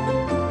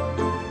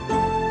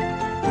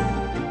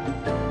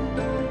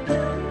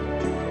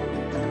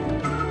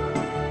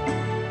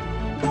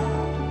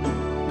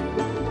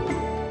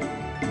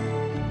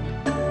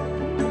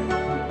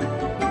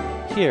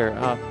 Here,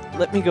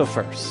 let me go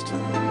first.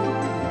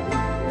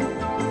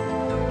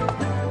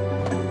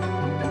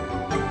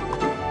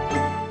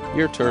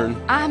 Your turn.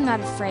 I'm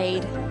not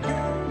afraid.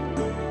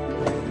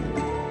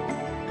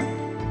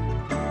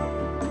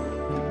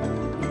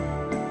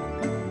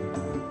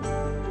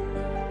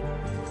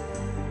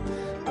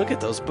 Look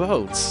at those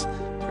boats.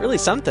 Really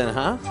something,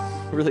 huh?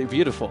 Really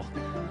beautiful.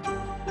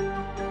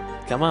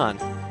 Come on,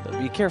 but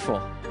be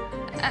careful.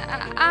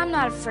 I'm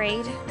not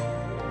afraid.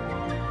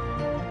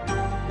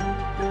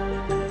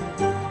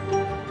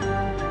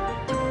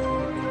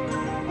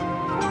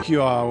 Thank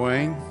you, Ah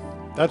Wang.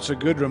 That's a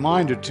good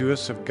reminder to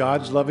us of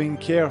God's loving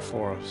care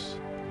for us.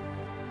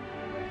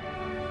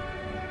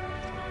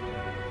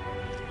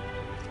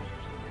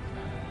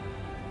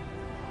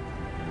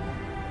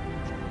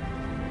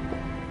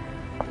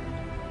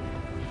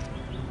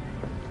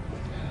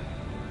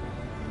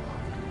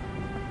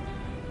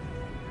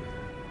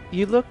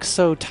 You look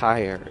so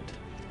tired.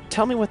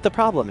 Tell me what the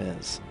problem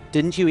is.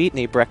 Didn't you eat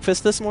any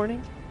breakfast this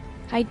morning?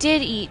 I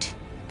did eat,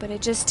 but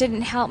it just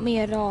didn't help me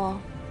at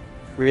all.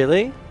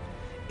 Really?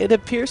 It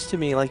appears to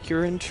me like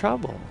you're in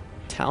trouble.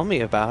 Tell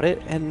me about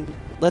it, and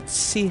let's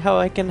see how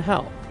I can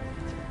help.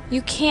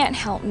 You can't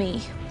help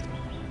me.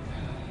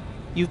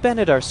 You've been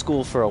at our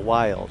school for a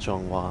while,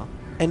 Zhonghua,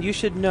 and you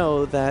should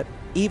know that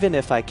even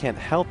if I can't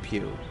help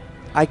you,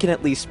 I can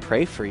at least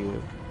pray for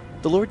you.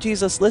 The Lord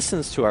Jesus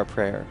listens to our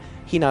prayer.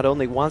 He not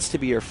only wants to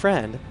be your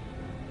friend,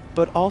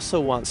 but also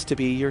wants to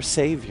be your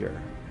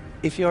Savior.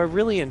 If you are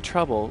really in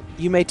trouble,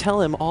 you may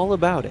tell him all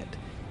about it.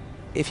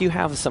 If you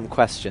have some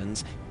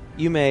questions,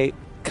 you may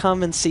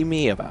come and see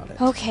me about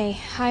it. Okay,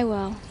 I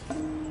will.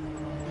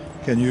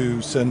 Can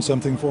you send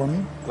something for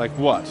me? Like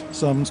what?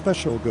 Some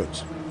special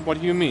goods. What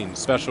do you mean,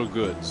 special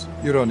goods?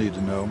 You don't need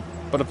to know.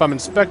 But if I'm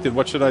inspected,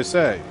 what should I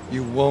say?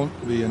 You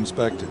won't be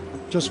inspected.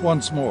 Just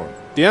once more.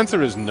 The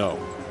answer is no.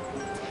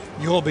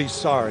 You'll be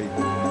sorry.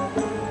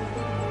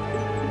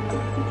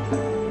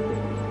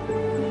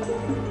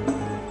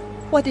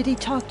 What did he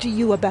talk to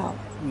you about?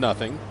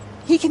 Nothing.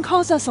 He can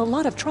cause us a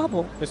lot of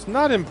trouble. It's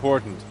not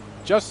important.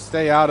 Just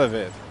stay out of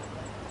it.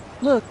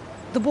 Look,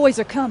 the boys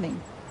are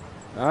coming.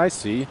 I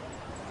see.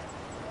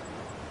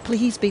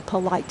 Please be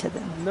polite to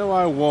them. No,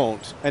 I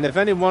won't. And if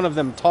any one of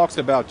them talks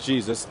about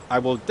Jesus, I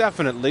will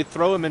definitely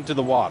throw him into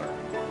the water.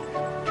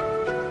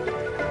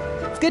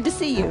 It's good to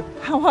see you.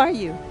 How are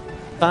you?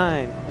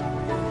 Fine.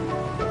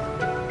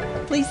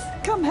 Please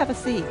come have a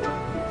seat.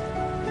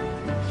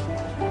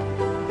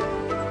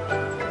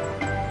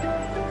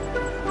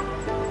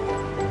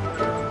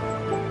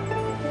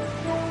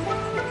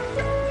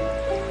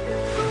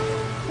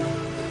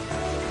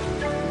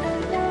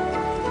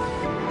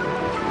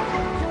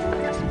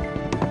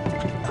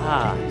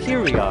 Ah,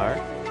 here we are.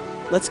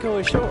 Let's go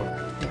ashore.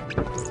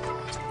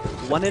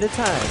 One at a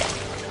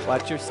time.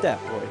 Watch your step,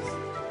 boys.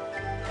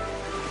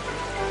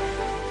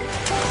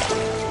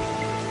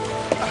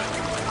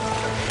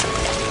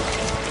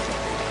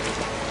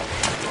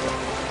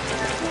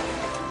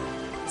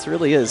 This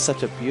really is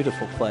such a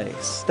beautiful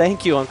place.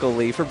 Thank you, Uncle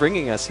Lee, for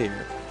bringing us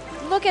here.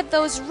 Look at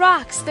those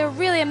rocks. They're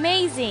really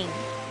amazing.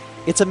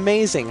 It's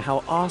amazing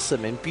how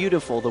awesome and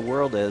beautiful the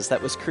world is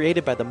that was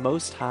created by the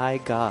Most High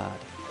God.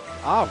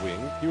 Ah, Wing,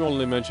 you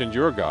only mentioned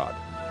your god.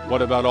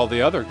 What about all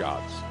the other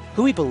gods?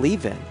 Who we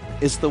believe in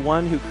is the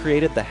one who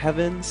created the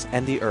heavens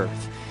and the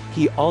earth.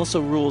 He also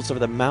rules over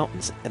the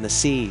mountains and the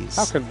seas.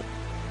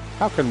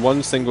 How can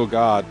one single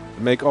god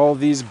make all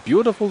these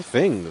beautiful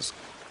things?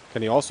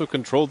 Can he also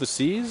control the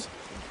seas?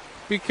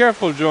 Be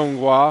careful,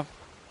 Zhonghua.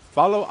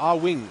 Follow Ah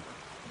Wing.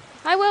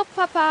 I will,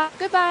 Papa.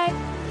 Goodbye.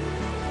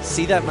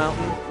 See that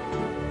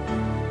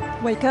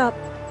mountain? Wake up.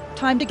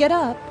 Time to get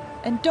up.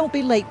 And don't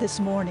be late this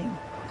morning.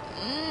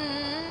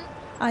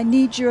 I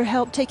need your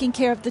help taking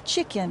care of the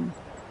chicken.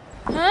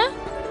 Huh?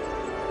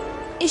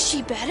 Is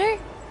she better?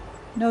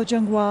 No,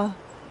 Zhonghua.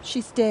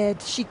 She's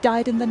dead. She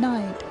died in the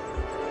night.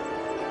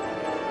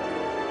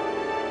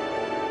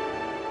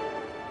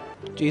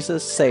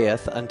 Jesus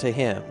saith unto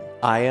him,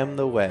 I am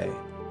the way,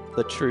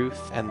 the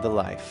truth, and the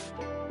life.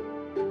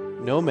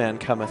 No man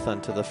cometh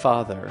unto the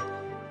Father,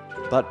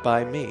 but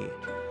by me.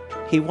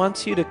 He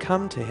wants you to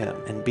come to him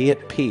and be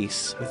at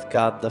peace with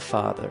God the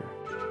Father.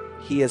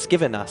 He has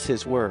given us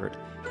his word,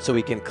 so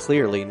we can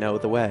clearly know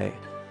the way.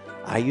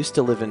 I used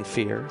to live in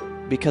fear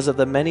because of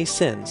the many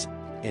sins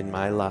in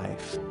my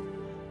life.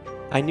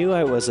 I knew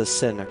I was a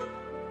sinner.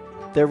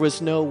 There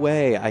was no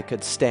way I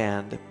could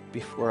stand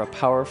before a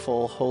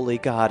powerful, holy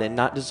God and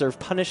not deserve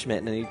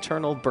punishment in an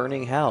eternal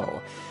burning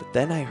hell. But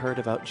then I heard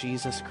about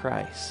Jesus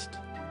Christ.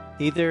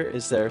 Neither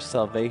is there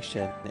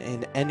salvation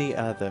in any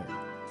other,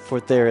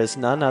 for there is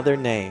none other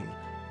name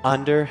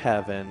under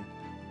heaven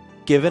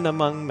given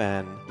among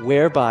men,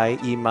 whereby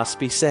ye must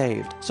be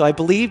saved. So I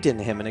believed in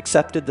him and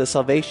accepted the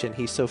salvation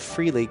he so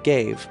freely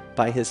gave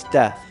by his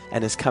death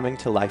and his coming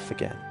to life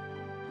again.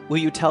 Will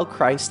you tell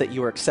Christ that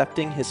you are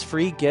accepting his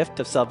free gift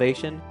of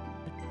salvation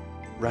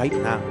right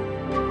now?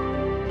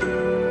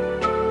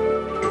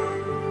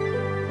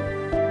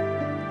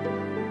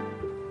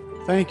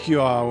 Thank you,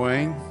 Ah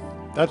Wang.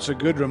 That's a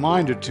good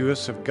reminder to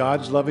us of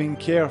God's loving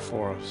care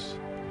for us.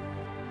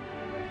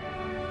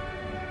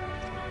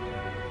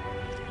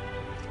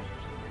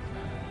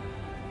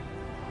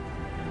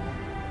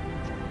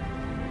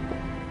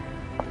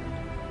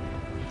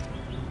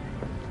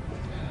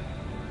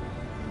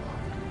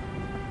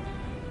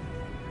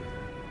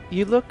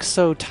 You look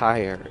so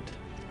tired.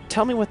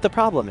 Tell me what the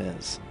problem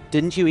is.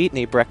 Didn't you eat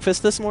any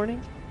breakfast this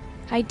morning?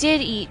 I did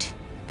eat,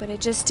 but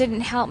it just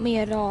didn't help me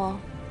at all.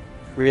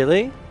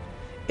 Really?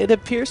 It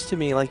appears to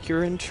me like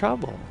you're in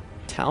trouble.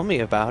 Tell me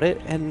about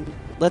it, and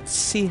let's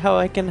see how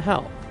I can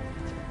help.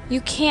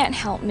 You can't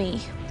help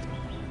me.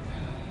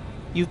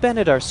 You've been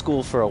at our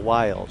school for a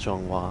while,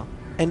 Zhonghua,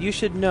 and you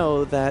should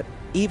know that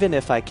even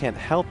if I can't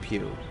help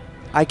you,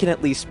 I can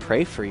at least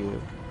pray for you.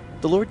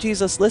 The Lord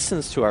Jesus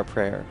listens to our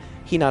prayer.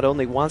 He not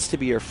only wants to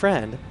be your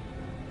friend,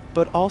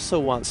 but also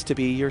wants to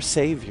be your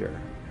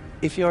Savior.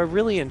 If you are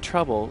really in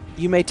trouble,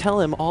 you may tell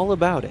him all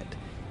about it.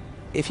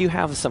 If you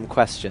have some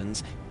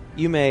questions,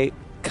 you may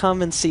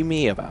come and see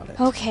me about it.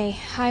 Okay,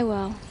 I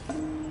will.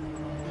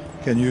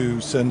 Can you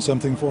send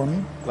something for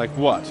me? Like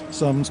what?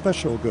 Some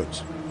special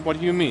goods. What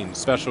do you mean,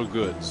 special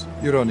goods?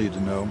 You don't need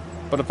to know.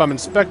 But if I'm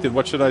inspected,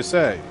 what should I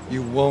say?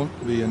 You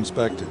won't be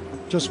inspected.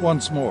 Just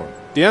once more.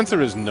 The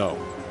answer is no.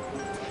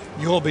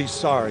 You'll be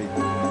sorry.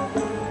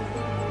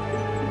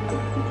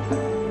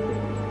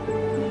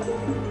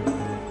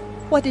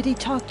 What did he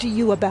talk to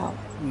you about?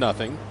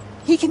 Nothing.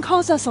 He can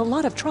cause us a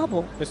lot of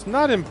trouble. It's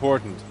not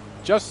important.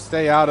 Just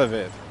stay out of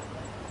it.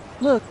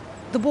 Look,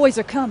 the boys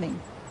are coming.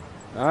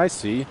 I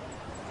see.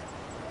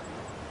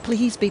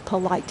 Please be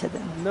polite to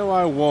them. No,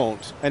 I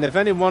won't. And if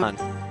anyone...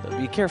 But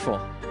be careful.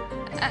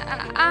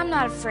 I'm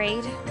not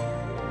afraid.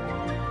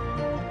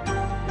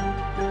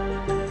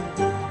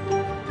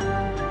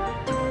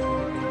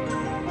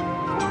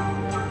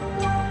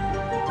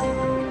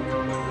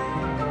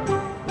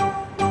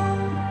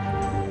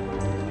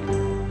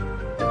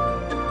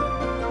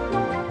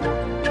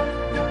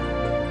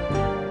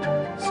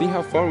 See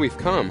how far we've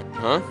come,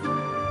 huh?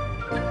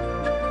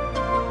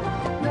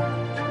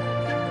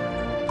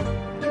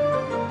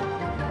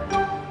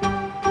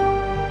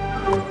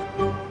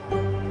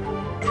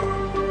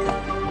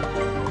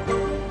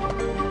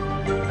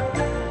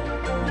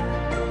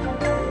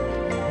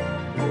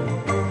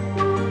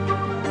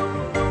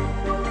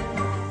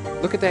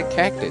 Look at that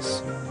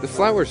cactus. The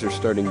flowers are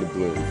starting to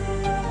bloom.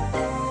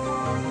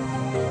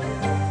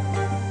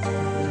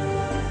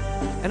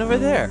 And over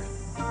there.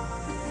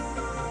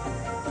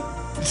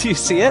 Do you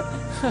see it?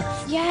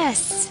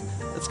 Yes.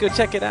 Let's go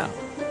check it out.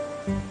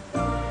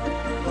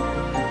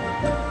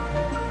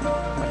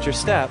 Watch your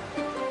step.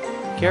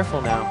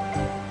 Careful now.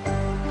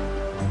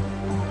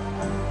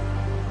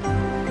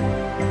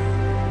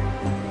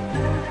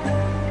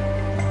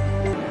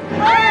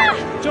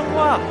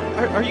 Zhonghua,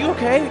 are you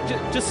okay?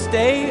 Just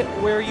stay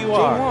where you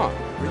are. Zhonghua,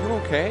 are you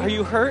okay? Are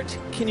you hurt?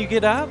 Can you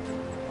get up?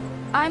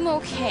 I'm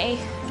okay.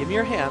 Give me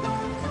your hand.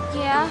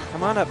 Yeah?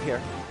 Come on up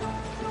here.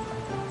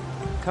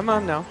 Come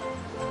on now.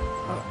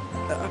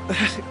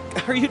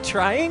 Are you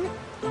trying?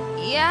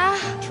 Yeah?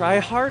 Try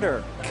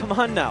harder. Come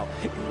on now.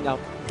 Now,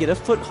 get a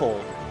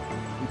foothold.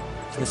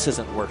 This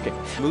isn't working.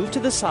 Move to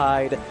the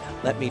side.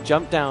 Let me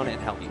jump down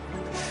and help you.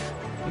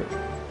 Here.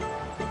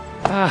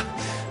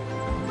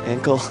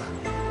 Ankle.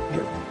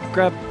 Here,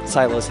 grab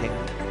Silo's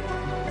hand.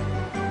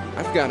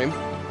 I've got him.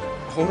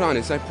 Hold on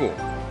as I pull.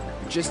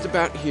 Just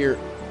about here.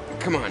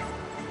 Come on.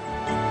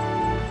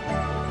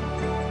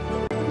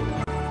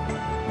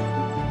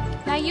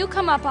 Now you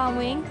come up on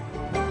wing.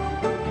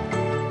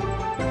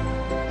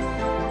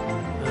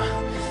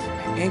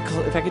 Ankle,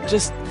 if I could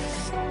just...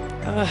 He's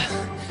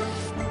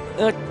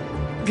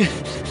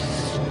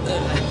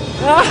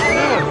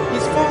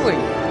falling.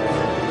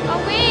 A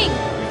wing!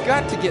 We've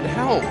got to get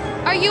help.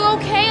 Are you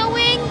okay, A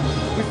wing?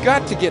 We've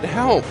got to get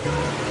help.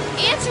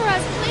 Answer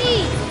us,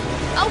 please!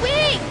 A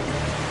wing!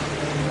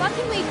 What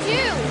can we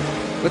do?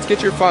 Let's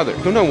get your father.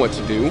 He'll know what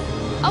to do.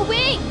 A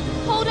wing!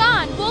 Hold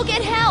on, we'll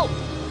get help!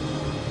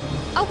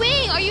 A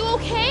wing, are you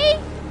okay?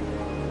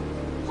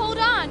 Hold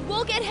on,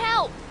 we'll get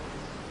help!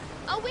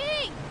 A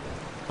wing!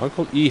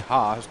 Uncle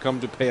Iha has come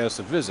to pay us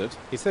a visit.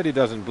 He said he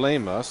doesn't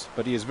blame us,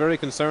 but he is very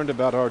concerned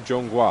about our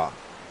Zhonghua.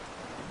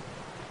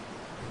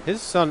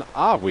 His son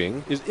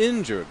Ah-wing is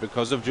injured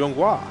because of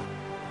Zhonghua.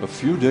 A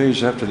few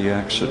days after the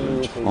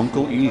accident,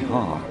 Uncle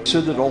Iha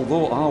said that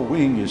although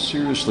Ah-wing is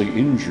seriously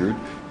injured,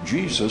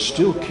 Jesus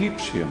still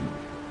keeps him,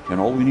 and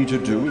all we need to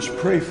do is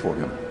pray for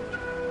him.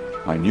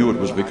 I knew it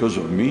was because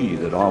of me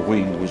that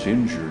Ah-wing was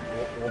injured,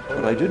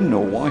 but I didn't know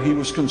why he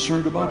was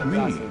concerned about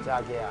me.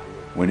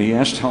 When he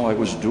asked how I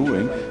was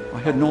doing, I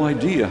had no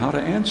idea how to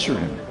answer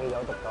him.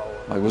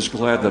 I was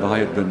glad that I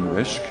had been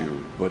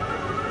rescued, but...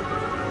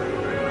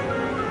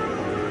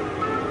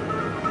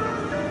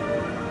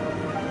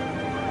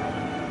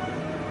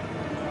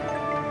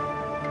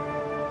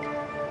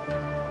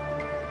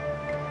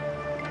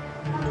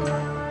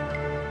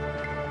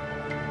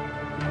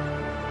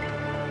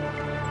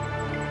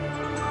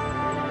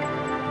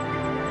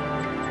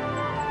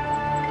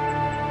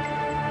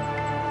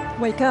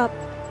 Wake up.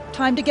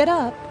 Time to get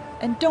up.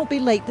 And don't be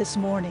late this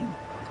morning.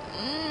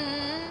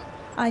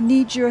 I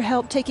need your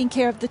help taking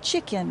care of the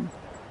chicken.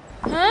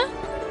 Huh?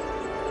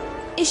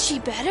 Is she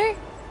better?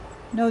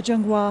 No,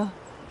 Zhonghua.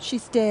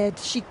 She's dead.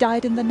 She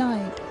died in the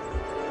night.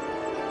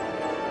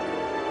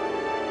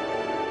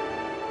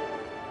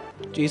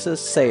 Jesus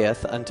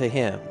saith unto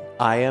him,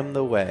 I am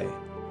the way,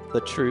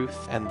 the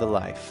truth, and the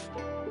life.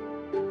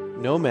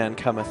 No man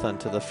cometh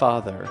unto the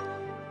Father,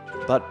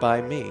 but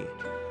by me.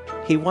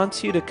 He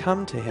wants you to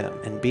come to him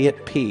and be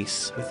at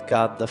peace with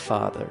God the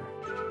Father.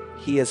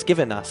 He has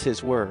given us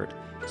his word,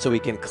 so we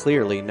can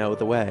clearly know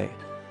the way.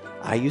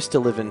 I used to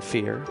live in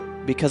fear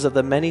because of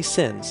the many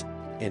sins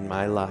in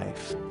my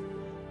life.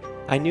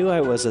 I knew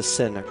I was a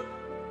sinner.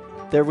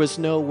 There was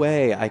no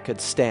way I could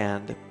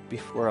stand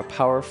before a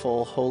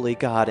powerful, holy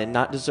God and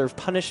not deserve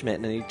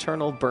punishment in an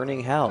eternal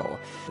burning hell.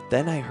 But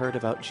then I heard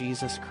about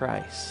Jesus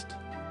Christ.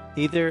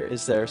 Neither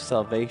is there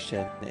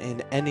salvation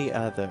in any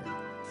other,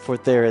 for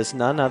there is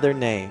none other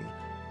name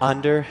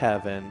under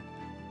heaven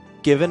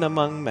given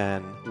among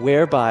men,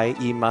 whereby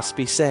ye must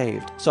be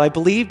saved. So I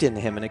believed in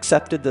him and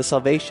accepted the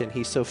salvation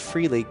he so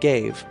freely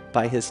gave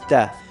by his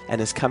death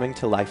and his coming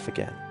to life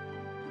again.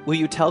 Will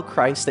you tell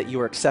Christ that you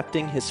are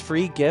accepting his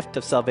free gift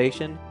of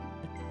salvation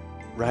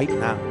right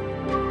now?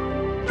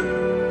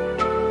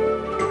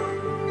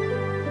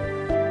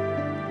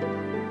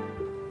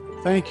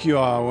 Thank you,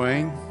 Ah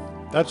Wang.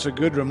 That's a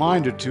good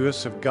reminder to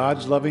us of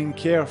God's loving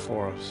care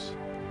for us.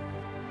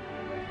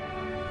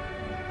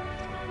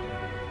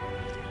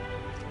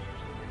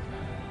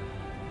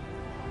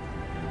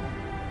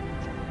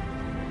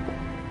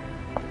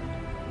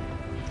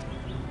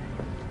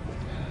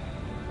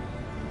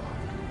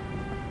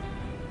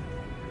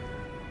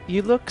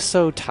 You look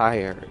so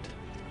tired.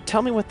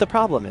 Tell me what the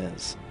problem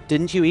is.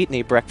 Didn't you eat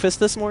any breakfast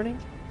this morning?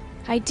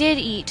 I did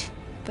eat,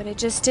 but it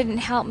just didn't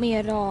help me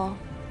at all.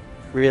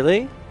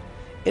 Really?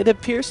 It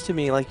appears to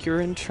me like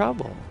you're in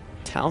trouble.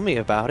 Tell me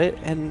about it,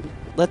 and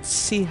let's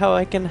see how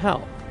I can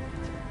help.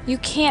 You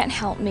can't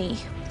help me.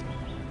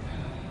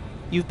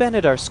 You've been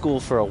at our school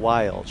for a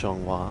while,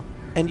 Zhonghua,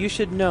 and you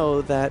should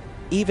know that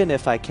even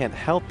if I can't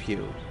help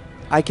you,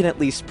 I can at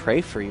least pray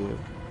for you.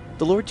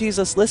 The Lord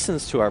Jesus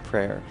listens to our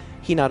prayer.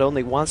 He not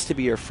only wants to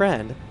be your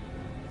friend,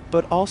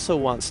 but also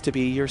wants to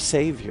be your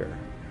savior.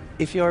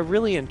 If you are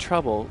really in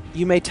trouble,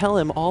 you may tell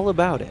him all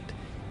about it.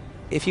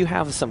 If you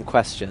have some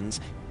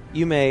questions,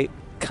 you may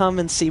come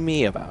and see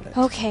me about it.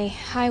 Okay,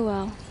 I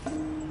will.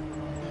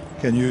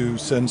 Can you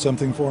send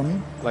something for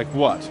me? Like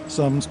what?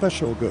 Some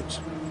special goods.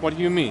 What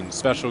do you mean,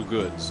 special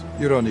goods?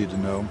 You don't need to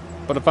know.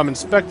 But if I'm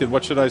inspected,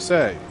 what should I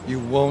say? You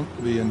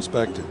won't be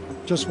inspected.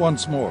 Just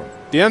once more.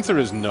 The answer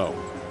is no.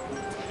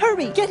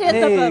 Hurry, get in the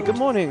Hey, boat. good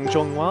morning,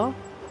 Zhonghua.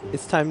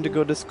 It's time to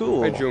go to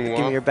school. Hi, Zhonghua.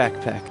 Give me your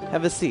backpack.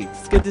 Have a seat.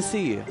 It's good to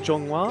see you,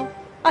 Zhonghua.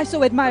 I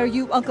so admire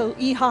you, Uncle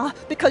Iha,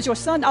 because your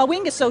son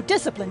Awing is so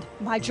disciplined.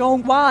 My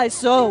Zhonghua is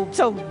so...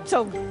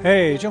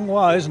 Hey,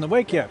 Zhonghua isn't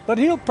awake yet, but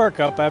he'll perk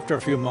up after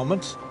a few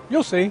moments.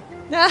 You'll see.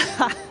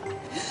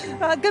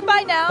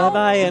 Goodbye now.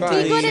 Bye-bye,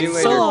 Auntie. Be good See at you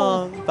later. So school.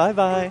 long.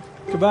 Bye-bye.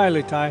 Goodbye,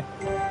 Litai.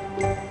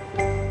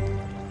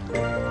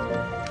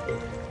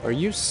 Are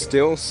you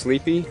still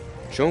sleepy?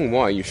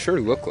 Zhonghua, you sure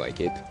look like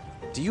it.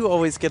 Do you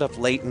always get up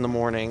late in the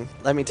morning?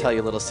 Let me tell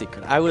you a little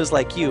secret. I was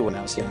like you when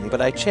I was young,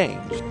 but I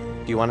changed.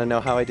 Do you want to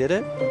know how I did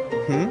it?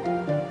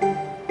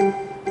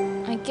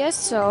 I guess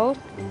so.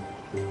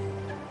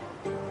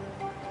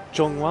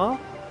 Zhonghua?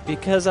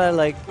 Because I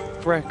like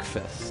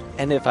breakfast.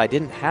 And if I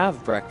didn't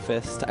have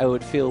breakfast, I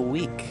would feel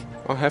weak.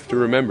 I'll have to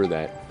remember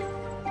that.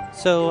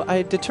 So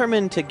I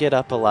determined to get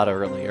up a lot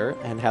earlier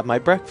and have my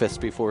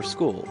breakfast before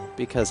school,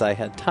 because I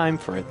had time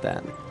for it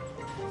then.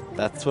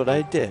 That's what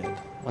I did.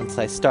 Once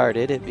I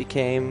started, it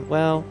became,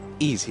 well,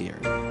 easier.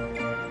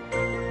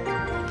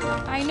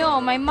 I know,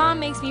 my mom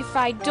makes me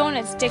fried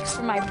donut sticks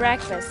for my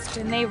breakfast,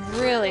 and they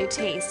really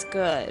taste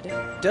good.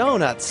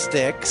 Donut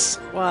sticks?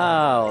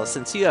 Wow,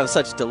 since you have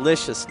such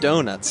delicious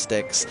donut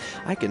sticks,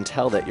 I can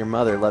tell that your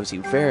mother loves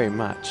you very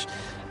much.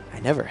 I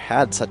never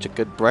had such a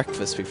good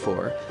breakfast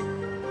before.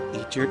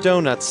 Eat your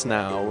donuts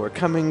now. We're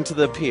coming to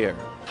the pier.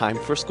 Time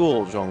for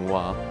school,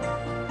 Zhonghua.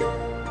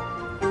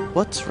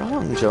 What's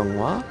wrong,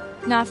 Zhonghua?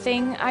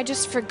 Nothing, I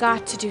just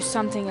forgot to do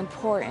something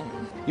important.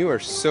 You are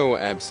so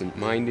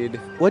absent-minded.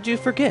 What'd you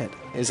forget?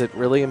 Is it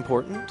really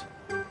important?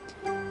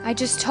 I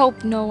just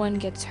hope no one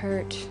gets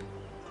hurt.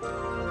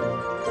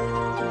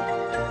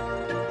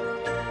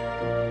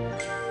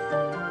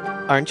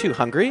 Aren't you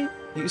hungry?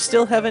 You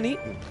still haven't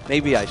eaten.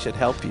 Maybe I should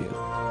help you.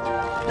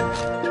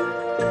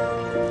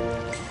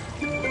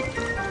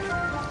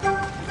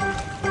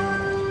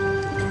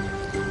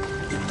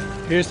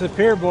 Here's the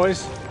pier,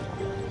 boys.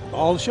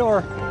 All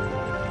ashore.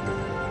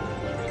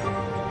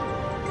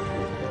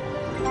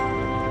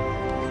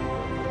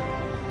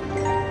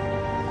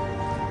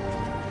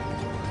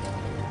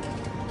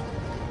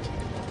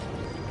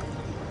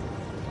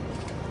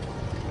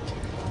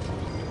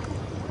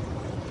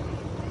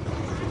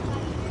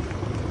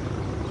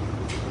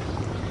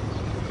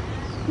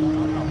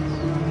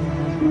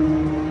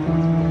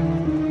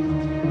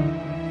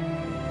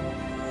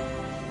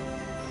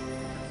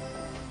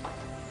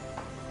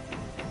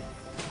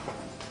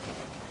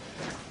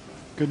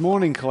 Good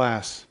morning,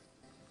 class.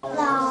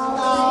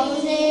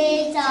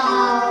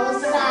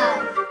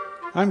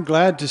 I'm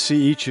glad to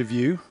see each of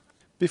you.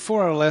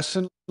 Before our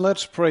lesson,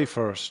 let's pray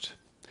first.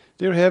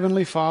 Dear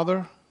Heavenly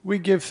Father, we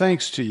give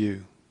thanks to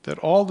you that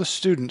all the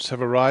students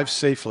have arrived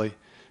safely.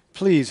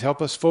 Please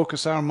help us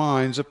focus our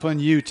minds upon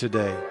you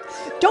today.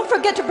 Don't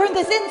forget to burn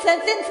this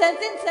incense.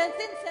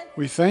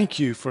 We thank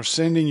you for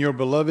sending your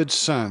beloved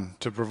Son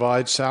to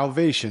provide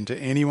salvation to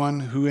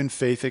anyone who in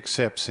faith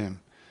accepts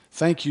him.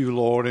 Thank you,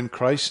 Lord. In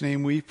Christ's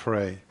name we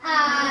pray.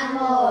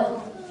 Amen.